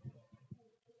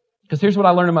 Because here's what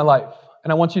I learned in my life.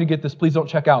 And I want you to get this. Please don't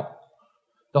check out.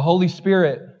 The Holy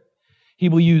Spirit, He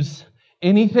will use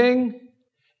anything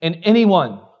and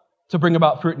anyone to bring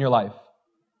about fruit in your life.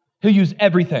 He'll use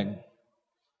everything.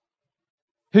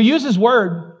 He'll use His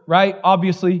Word, right?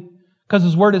 Obviously, because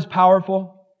His Word is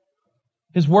powerful.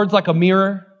 His Word's like a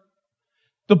mirror.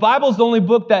 The Bible's the only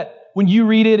book that when you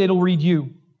read it, it'll read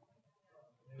you.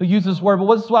 He'll use His Word.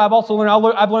 But this is what I've also learned.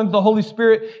 I've learned the Holy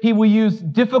Spirit, He will use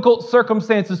difficult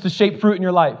circumstances to shape fruit in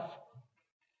your life.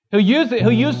 He'll use it.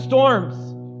 He'll use storms.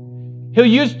 He'll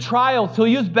use trials. He'll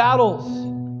use battles.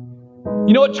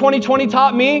 You know what 2020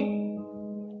 taught me?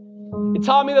 It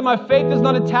taught me that my faith is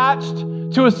not attached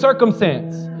to a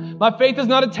circumstance. My faith is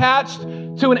not attached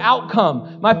to an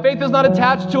outcome. My faith is not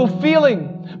attached to a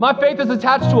feeling. My faith is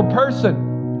attached to a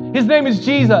person. His name is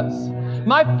Jesus.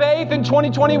 My faith in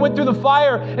 2020 went through the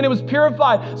fire and it was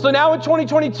purified. So now in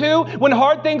 2022, when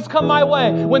hard things come my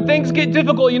way, when things get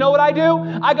difficult, you know what I do?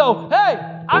 I go, hey,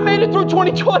 I made it through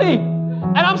 2020.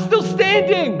 And I'm still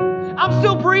standing. I'm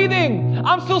still breathing.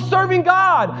 I'm still serving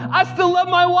God. I still love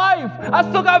my wife. I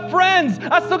still got friends.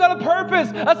 I still got a purpose.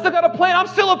 I still got a plan. I'm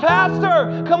still a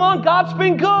pastor. Come on, God's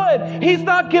been good. He's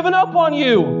not given up on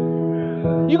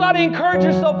you. You got to encourage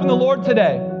yourself in the Lord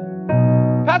today.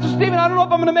 Pastor Stephen, I don't know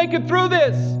if I'm going to make it through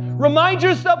this. Remind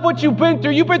yourself what you've been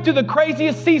through. You've been through the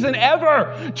craziest season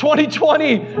ever,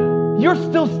 2020. You're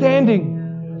still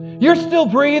standing. You're still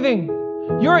breathing.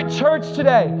 You're at church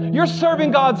today. You're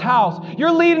serving God's house.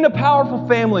 You're leading a powerful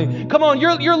family. Come on,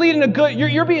 you're leading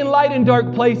you're being light in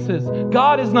dark places.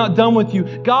 God is not done with you.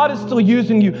 God is still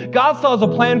using you. God still has a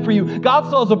plan for you. God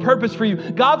still has a purpose for you.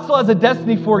 God still has a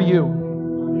destiny for you.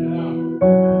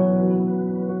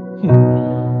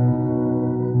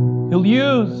 He'll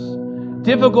use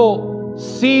difficult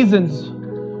seasons,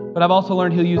 but I've also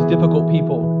learned He'll use difficult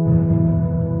people.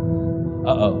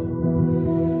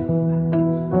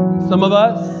 Some of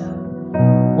us,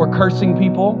 we're cursing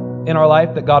people in our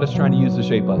life that God is trying to use to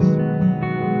shape us.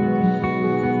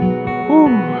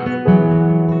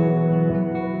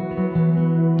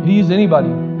 He'll use anybody.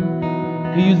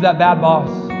 He'll use that bad boss.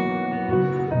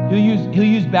 He'll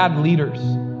use bad leaders.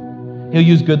 He'll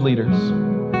use good leaders.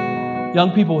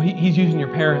 Young people, He's using your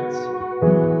parents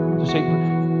to shape.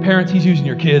 Parents, He's using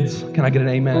your kids. Can I get an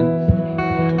amen?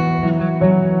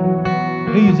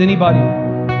 He'll use anybody.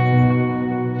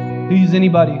 He'll use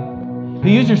anybody. He'll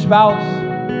use your spouse.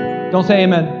 Don't say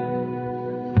amen.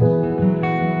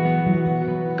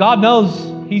 God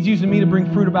knows He's using me to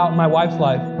bring fruit about in my wife's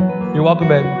life. You're welcome,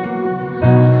 babe.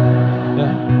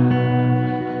 Yeah.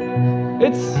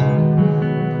 It's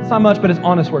not much, but it's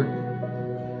honest work.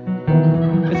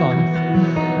 It's honest.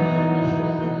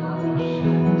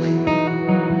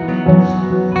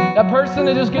 That person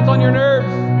that just gets on your nerves.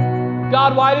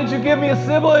 God, why did you give me a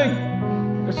sibling?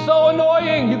 They're so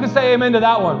annoying. You can say amen to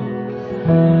that one.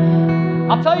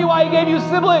 I'll tell you why He gave you a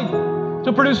sibling.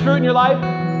 To produce fruit in your life.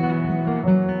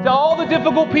 To all the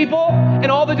difficult people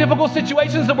and all the difficult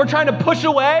situations that we're trying to push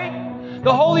away,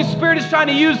 the Holy Spirit is trying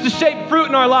to use to shape fruit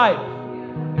in our life.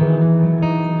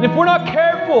 And if we're not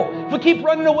careful, if we keep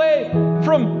running away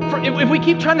if we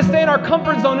keep trying to stay in our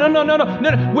comfort zone,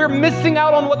 no, we're missing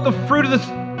out on what the fruit of this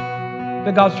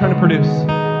that God's trying to produce.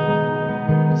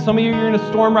 Some of you, you're in a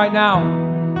storm right now.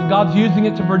 God's using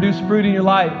it to produce fruit in your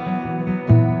life.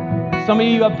 Some of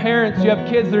you have parents, you have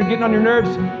kids that are getting on your nerves.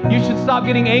 You should stop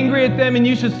getting angry at them and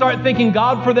you should start thanking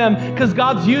God for them because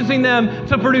God's using them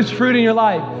to produce fruit in your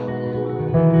life.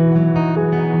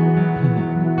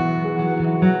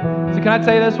 So can I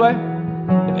tell you this way?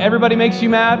 If everybody makes you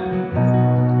mad,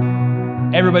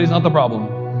 everybody's not the problem.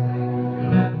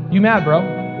 You mad, bro?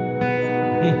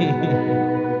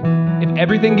 If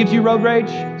everything gives you road rage,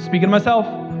 speaking to myself,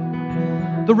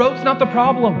 the road's not the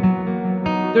problem.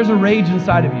 There's a rage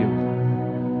inside of you.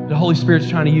 The Holy Spirit's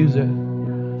trying to use it.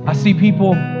 I see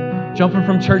people jumping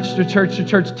from church to church to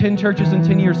church, 10 churches in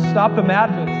 10 years. Stop the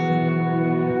madness.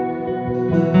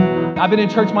 I've been in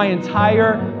church my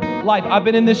entire life. I've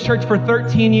been in this church for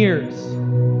 13 years.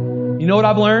 You know what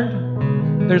I've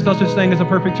learned? There's no such thing as a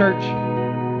perfect church.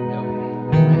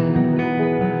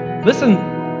 Listen,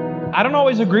 I don't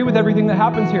always agree with everything that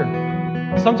happens here.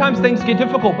 Sometimes things get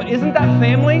difficult, but isn't that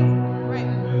family?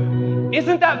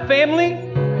 Isn't that family?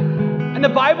 And the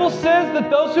Bible says that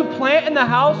those who plant in the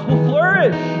house will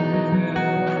flourish.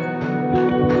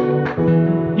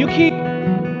 You keep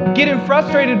getting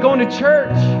frustrated going to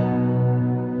church.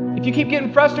 If you keep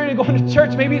getting frustrated going to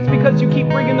church, maybe it's because you keep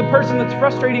bringing the person that's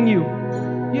frustrating you.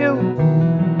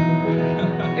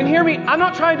 And hear me, I'm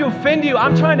not trying to offend you.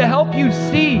 I'm trying to help you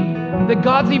see that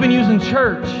God's even using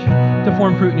church to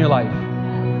form fruit in your life.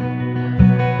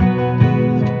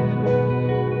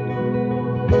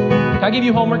 Can I give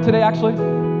you homework today, actually?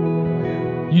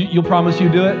 You'll promise you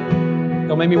do it?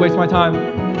 Don't make me waste my time.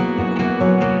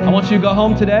 I want you to go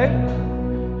home today,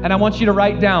 and I want you to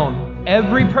write down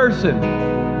every person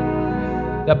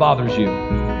that bothers you.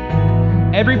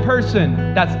 Every person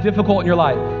that's difficult in your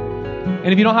life. And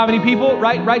if you don't have any people,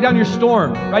 write down your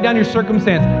storm. Write down your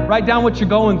circumstance. Write down what you're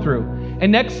going through.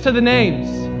 And next to the names,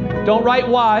 don't write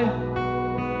why.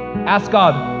 Ask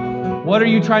God, what are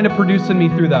you trying to produce in me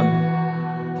through them?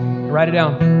 Write it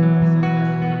down.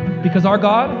 Because our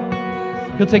God,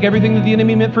 He'll take everything that the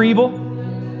enemy meant for evil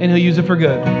and He'll use it for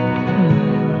good.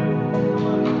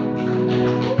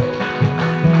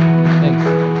 Thanks.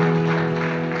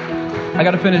 I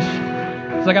got to finish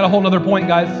because I got a whole nother point,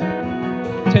 guys.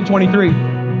 10:23.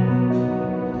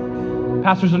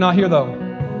 Pastors are not here, though.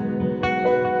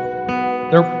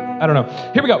 I don't know.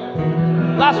 Here we go.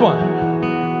 Last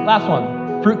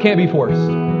one. Fruit can't be forced.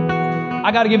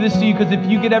 I got to give this to you because if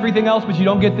you get everything else but you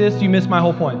don't get this, you miss my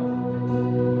whole point.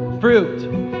 Fruit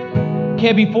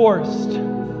can't be forced.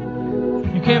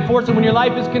 You can't force it. When your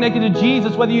life is connected to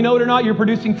Jesus, whether you know it or not, you're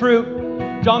producing fruit.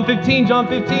 John 15,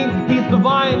 He's the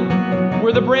vine.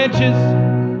 We're the branches.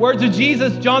 Words of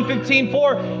Jesus, John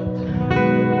 15:4.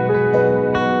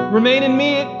 Remain in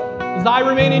me as I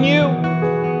remain in you.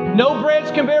 No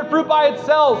branch can bear fruit by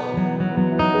itself.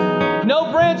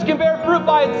 No branch can bear fruit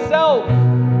by itself.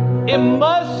 It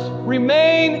must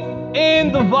remain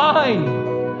in the vine.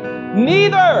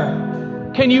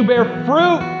 Neither can you bear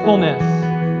fruitfulness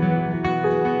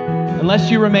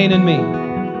unless you remain in me.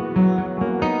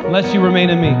 Unless you remain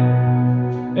in me.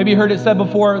 Maybe you heard it said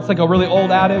before, it's like a really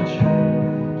old adage.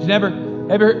 You never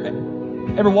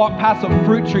walk past a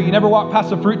fruit tree. You never walk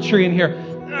past a fruit tree in here.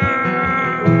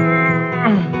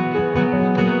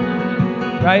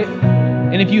 Right?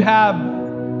 And if you have,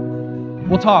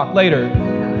 we'll talk later.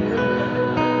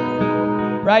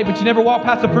 Right? But you never walk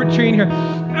past a fruit tree in here.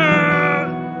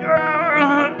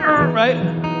 Right?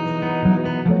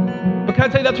 But can I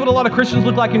tell you that's what a lot of Christians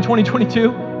look like in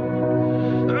 2022?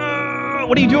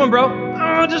 What are you doing, bro?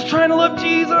 Just trying to love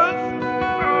Jesus.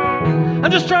 I'm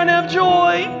just trying to have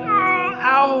joy.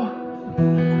 Ow.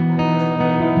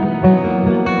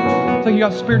 It's like you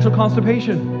got spiritual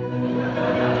constipation.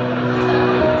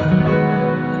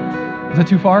 Is that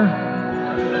too far?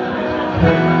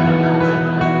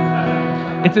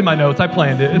 It's in my notes. I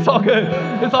planned it. It's all good.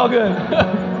 It's all good.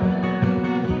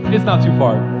 It's not too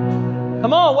far.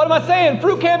 Come on, what am I saying?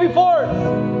 Fruit can't be forced.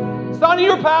 It's not in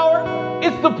your power.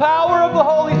 It's the power of the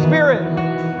Holy Spirit.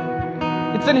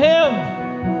 It's in Him.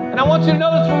 And I want you to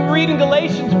notice when we read in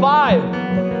Galatians 5,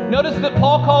 notice that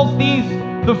Paul calls these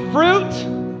the fruit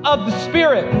of the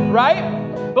Spirit, right?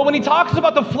 But when he talks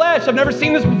about the flesh, I've never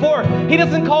seen this before, he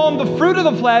doesn't call them the fruit of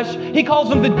the flesh, he calls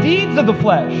them the deeds of the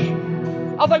flesh.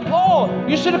 I was like, Paul,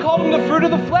 you should have called them the fruit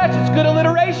of the flesh. It's good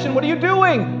alliteration. What are you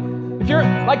doing? If you're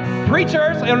like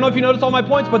preachers, I don't know if you noticed all my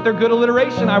points, but they're good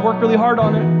alliteration. I worked really hard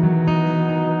on it.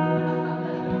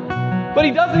 But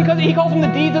he doesn't because he calls them the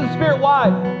deeds of the Spirit.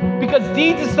 Why? Because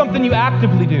deeds is something you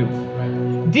actively do.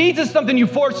 Deeds is something you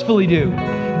forcefully do.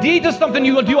 Deeds is something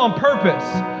you do on purpose.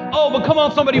 Oh, but come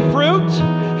on, somebody, fruit,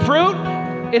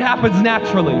 it happens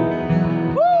naturally.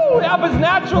 Woo, it happens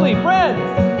naturally, friends.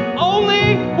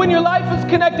 Only when your life is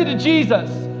connected to Jesus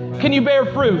can you bear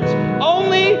fruit.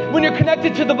 Only when you're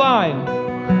connected to the vine.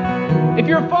 If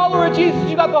you're a follower of Jesus,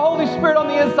 you got the Holy Spirit on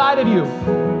the inside of you.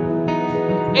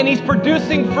 And He's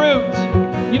producing fruit.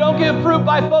 You don't get fruit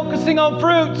by focusing on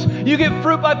fruit. You get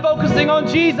fruit by focusing on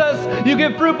Jesus. You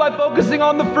get fruit by focusing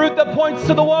on the fruit that points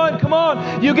to the one. Come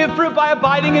on. You get fruit by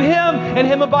abiding in Him and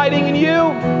Him abiding in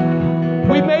you.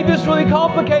 We've made this really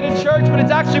complicated, church, but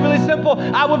it's actually really simple.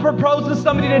 I would propose to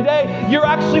somebody today, you're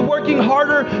actually working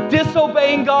harder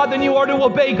disobeying God than you are to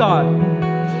obey God.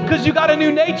 Because you got a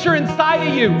new nature inside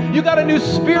of you. You got a new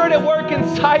spirit at work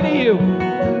inside of you.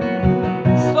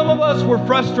 Some of us, we're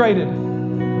frustrated.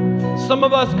 Some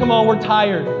of us, come on, we're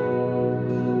tired.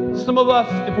 Some of us,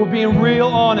 if we're being real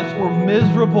honest, we're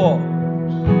miserable.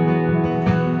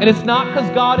 And it's not because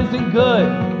God isn't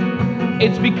good.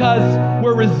 It's because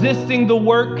we're resisting the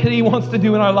work that He wants to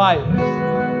do in our lives.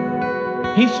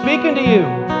 He's speaking to you.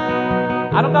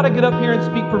 I don't got to get up here and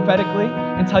speak prophetically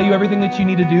and tell you everything that you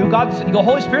need to do. The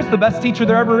Holy Spirit's the best teacher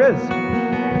there ever is.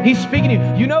 He's speaking to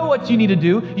you. You know what you need to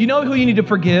do. You know who you need to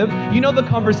forgive. You know the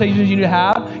conversations you need to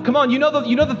have. Come on, you know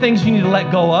the things you need to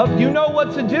let go of. You know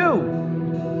what to do.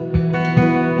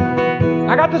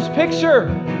 I got this picture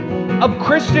of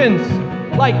Christians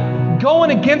like going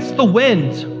against the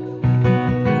wind.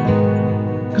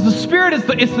 Because the Spirit is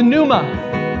the pneuma.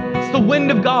 It's the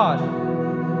wind of God.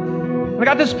 And I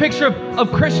got this picture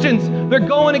of Christians. They're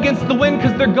going against the wind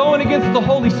because they're going against the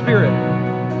Holy Spirit.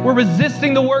 We're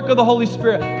resisting the work of the Holy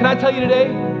Spirit. Can I tell you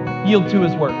today? Yield to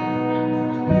His work.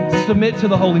 Submit to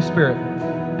the Holy Spirit.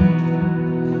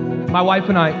 My wife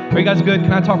and I, are you guys good?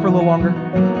 Can I talk for a little longer?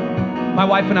 My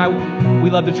wife and I, we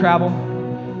love to travel.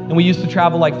 And we used to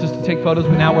travel like just to take photos,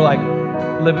 but now we're like,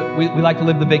 we like to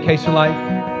live the vacation life.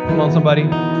 Come on, somebody.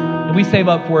 And we save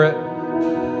up for it.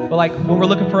 But like when we're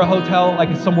looking for a hotel, like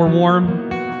it's somewhere warm,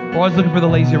 we're always looking for the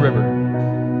lazy river.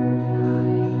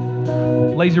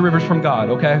 Lazy river's from God,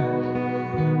 okay?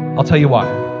 I'll tell you why.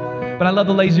 But I love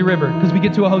the lazy river because we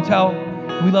get to a hotel,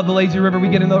 we love the lazy river. We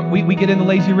get in the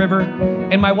lazy river,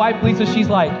 and my wife Lisa, she's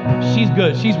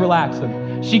good, she's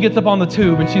relaxing. She gets up on the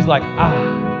tube and she's like,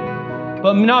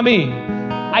 but not me.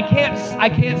 I can't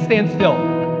stand still.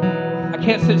 I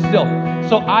can't sit still.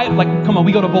 So come on,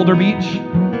 we go to Boulder Beach,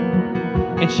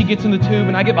 and she gets in the tube,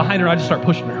 and I get behind her, and I just start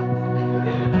pushing her.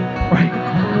 Right?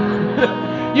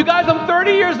 You guys, I'm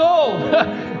 30 years old,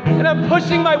 and I'm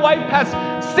pushing my wife past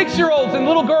 6-year-olds and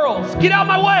little girls. Get out of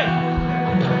my way!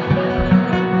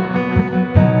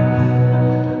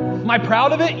 Am I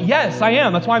proud of it? Yes, I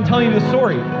am. That's why I'm telling you this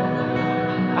story.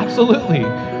 Absolutely.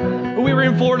 We were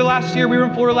in Florida last year.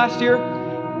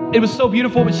 It was so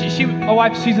beautiful, but my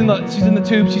wife, she's in the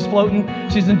tube, she's floating,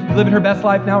 she's living her best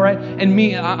life now, right? And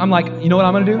me, I'm like, you know what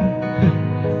I'm gonna do?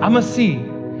 I'm gonna see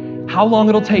how long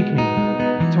it'll take me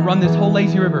to run this whole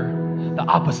lazy river the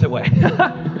opposite way.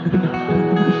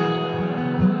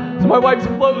 So my wife's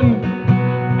floating,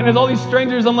 and there's all these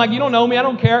strangers. I'm like, you don't know me, I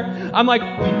don't care. I'm like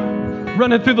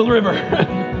running through the river.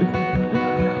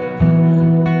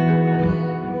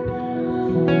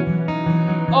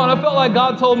 Oh, and I felt like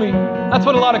God told me that's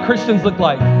what a lot of Christians look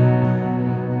like.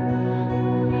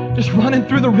 Just running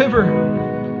through the river.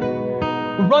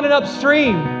 We're running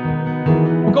upstream.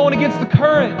 We're going against the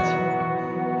current.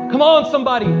 Come on,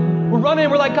 somebody. We're running.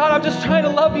 We're like, God, I'm just trying to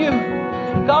love you.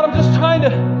 God, I'm just trying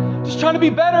to be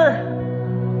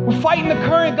better. We're fighting the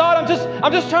current. God,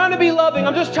 I'm just trying to be loving.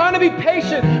 I'm just trying to be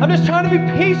patient. I'm just trying to be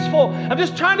peaceful. I'm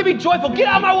just trying to be joyful. Get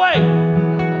out of my way.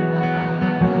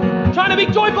 I'm trying to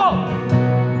be joyful.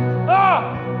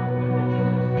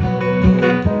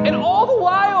 And all the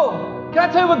while, can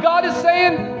I tell you what God is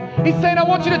saying? He's saying, I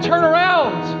want you to turn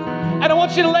around, and I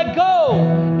want you to let go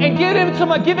and give into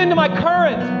my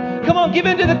current. Come on, give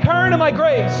into the current of my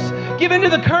grace. Give into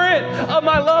the current of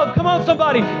my love. Come on,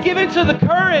 somebody. Give into the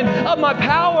current of my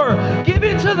power. Give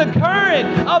into the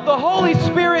current of the Holy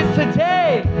Spirit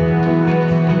today.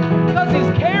 Because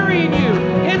He's carrying you.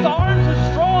 His arms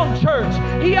are strong, church.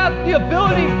 He has the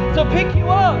ability to pick you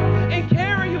up and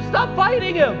carry you. Stop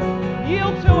fighting Him.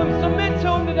 Yield to Him. Submit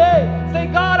to Him today. Say,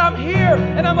 God, I'm here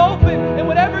and I'm open. And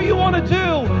whatever you want to do,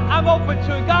 I'm open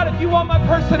to it. God, if you want my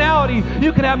personality,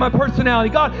 you can have my personality.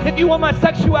 God, if you want my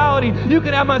sexuality, you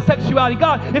can have my sexuality.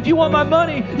 God, if you want my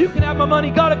money, you can have my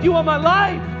money. God, if you want my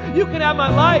life, you can have my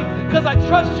life, because I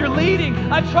trust your leading.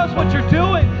 I trust what you're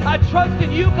doing. I trust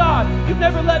in you, God. You've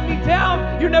never let me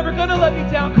down. You're never going to let me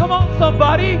down. Come on,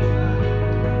 somebody.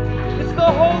 It's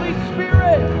the Holy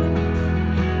Spirit.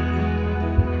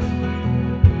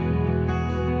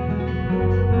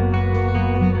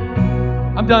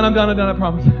 I'm done, I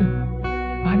promise.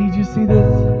 I need you to see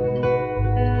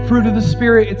this. Fruit of the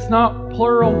Spirit, it's not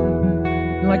plural.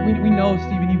 You're like, we know,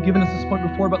 Stephen, you've given us this point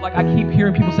before, but like I keep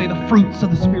hearing people say the fruits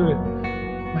of the Spirit.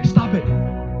 I'm like, stop it.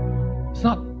 It's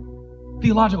not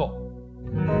theological.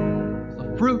 It's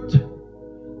the fruit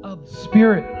of the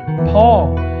Spirit.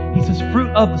 Paul, he says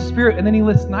fruit of the Spirit, and then he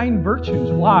lists 9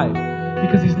 virtues. Why?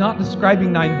 Because he's not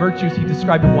describing 9 virtues, he's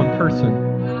describing one person.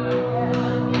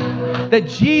 That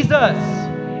Jesus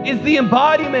is the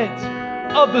embodiment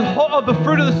of the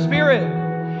fruit of the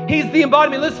Spirit. He's the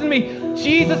embodiment. Listen to me.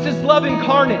 Jesus is love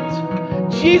incarnate.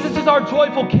 Jesus is our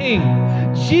joyful King.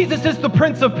 Jesus is the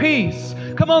Prince of Peace.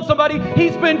 Come on, somebody.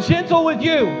 He's been gentle with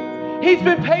you. He's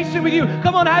been patient with you.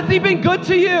 Come on, has He been good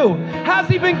to you? Has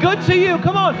He been good to you?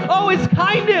 Come on. Oh, His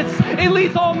kindness, it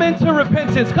leads all men to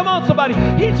repentance. Come on, somebody.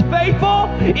 He's faithful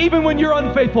even when you're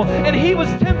unfaithful. And He was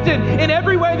tempted in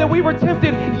every way that we were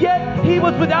tempted, yet He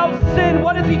was without sin.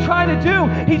 What is He trying to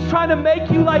do? He's trying to make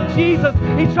you like Jesus.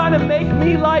 He's trying to make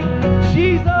me like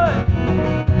Jesus.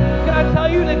 Can I tell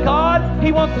you that God,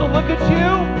 He wants to look at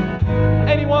you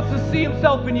and He wants to see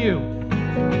Himself in you.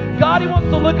 God, He wants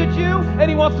to look at you and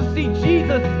He wants to see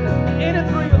Jesus in and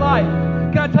through your life.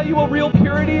 Can I tell you what real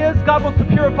purity is? God wants to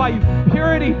purify you.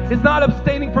 Purity is not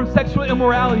abstaining from sexual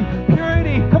immorality.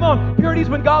 Purity, come on, purity is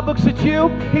when God looks at you,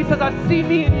 He says, I see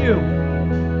me in you.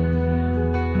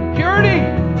 Purity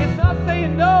is not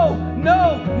saying no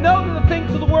to the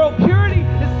things of the world. Purity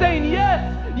is saying yes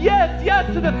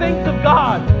to the things of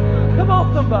God. Come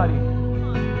on, somebody.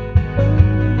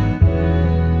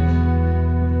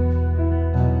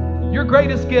 Your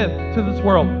greatest gift to this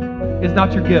world is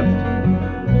not your gift.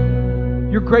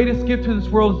 Your greatest gift to this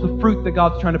world is the fruit that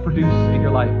God's trying to produce in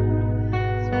your life.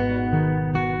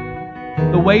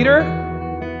 The waiter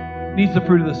needs the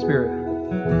fruit of the Spirit.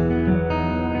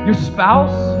 Your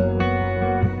spouse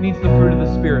needs the fruit of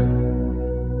the Spirit.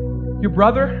 Your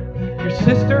brother, your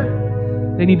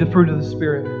sister, they need the fruit of the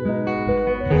Spirit.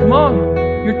 Come on,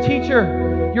 your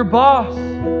teacher, your boss,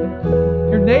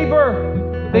 your neighbor,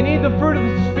 they need the fruit of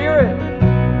the Spirit.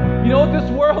 You know what this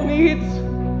world needs?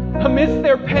 Amidst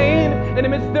their pain and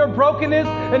amidst their brokenness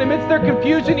and amidst their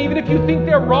confusion, even if you think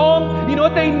they're wrong, you know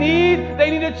what they need? They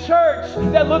need a church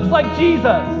that looks like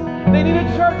Jesus. They need a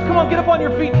church, come on, get up on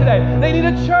your feet today. They need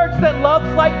a church that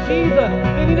loves like Jesus.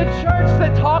 They need a church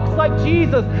that talks like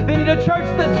Jesus. They need a church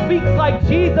that speaks like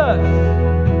Jesus.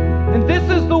 And this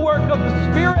is the work of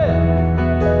the Spirit.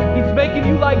 He's making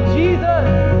you like Jesus.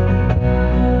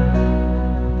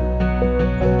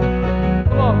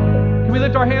 Come on, can we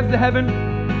lift our hands to heaven?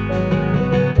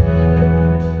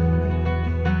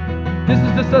 This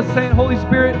is just us saying, Holy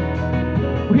Spirit,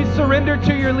 we surrender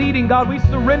to your leading. God, we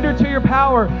surrender to your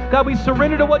power. God, we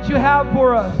surrender to what you have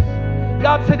for us.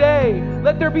 God, today,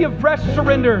 let there be a fresh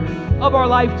surrender of our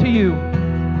life to you.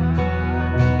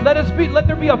 Let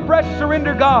there be a fresh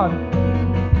surrender, God.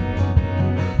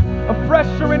 A fresh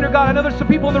surrender, God. I know there's some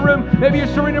people in the room, maybe you're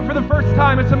surrendering for the first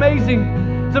time. It's amazing.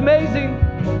 It's amazing.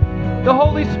 The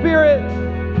Holy Spirit,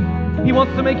 He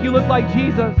wants to make you look like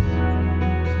Jesus.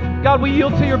 God, we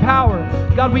yield to your power.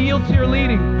 God, we yield to your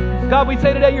leading. God, we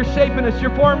say today you're shaping us,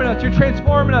 you're forming us, you're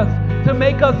transforming us to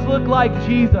make us look like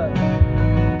Jesus.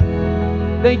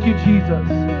 Thank you, Jesus.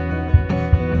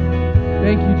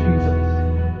 Thank you, Jesus.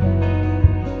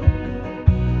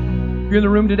 If you're in the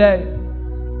room today,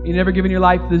 you've never given your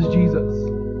life to this Jesus.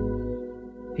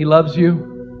 He loves you.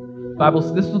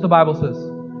 This is what the Bible says.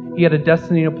 He had a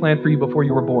destiny and a plan for you before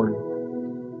you were born.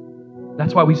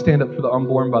 That's why we stand up for the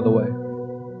unborn, by the way.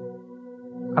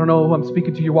 I don't know who I'm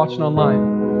speaking to. You're watching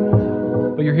online.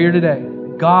 But you're here today.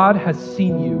 God has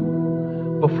seen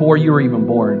you before you were even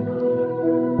born.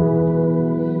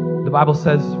 The Bible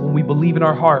says when we believe in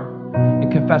our heart and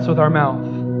confess with our mouth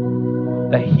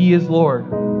that He is Lord,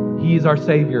 He is our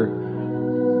Savior,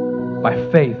 by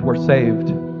faith we're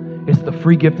saved. It's the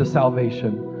free gift of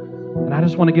salvation. And I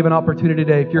just want to give an opportunity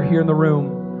today. If you're here in the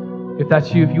room, if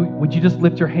that's you, would you just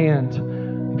lift your hand?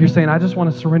 If you're saying, I just want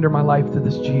to surrender my life to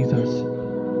this Jesus.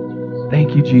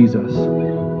 Thank you, Jesus.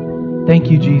 Thank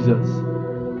you, Jesus.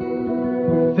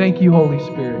 Thank you, Holy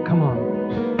Spirit. Come on.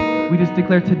 We just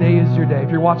declare today is your day. If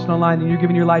you're watching online and you're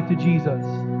giving your life to Jesus,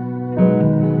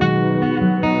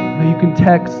 you can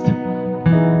text.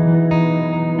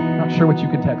 Not sure what you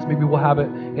can text. Maybe we'll have it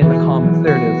in the comments.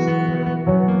 There it is.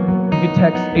 You can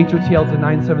text HOTL to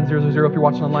 97000 if you're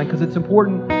watching online, because it's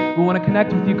important. We want to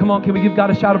connect with you. Come on, can we give God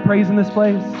a shout of praise in this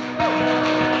place?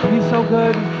 He's so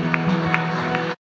good.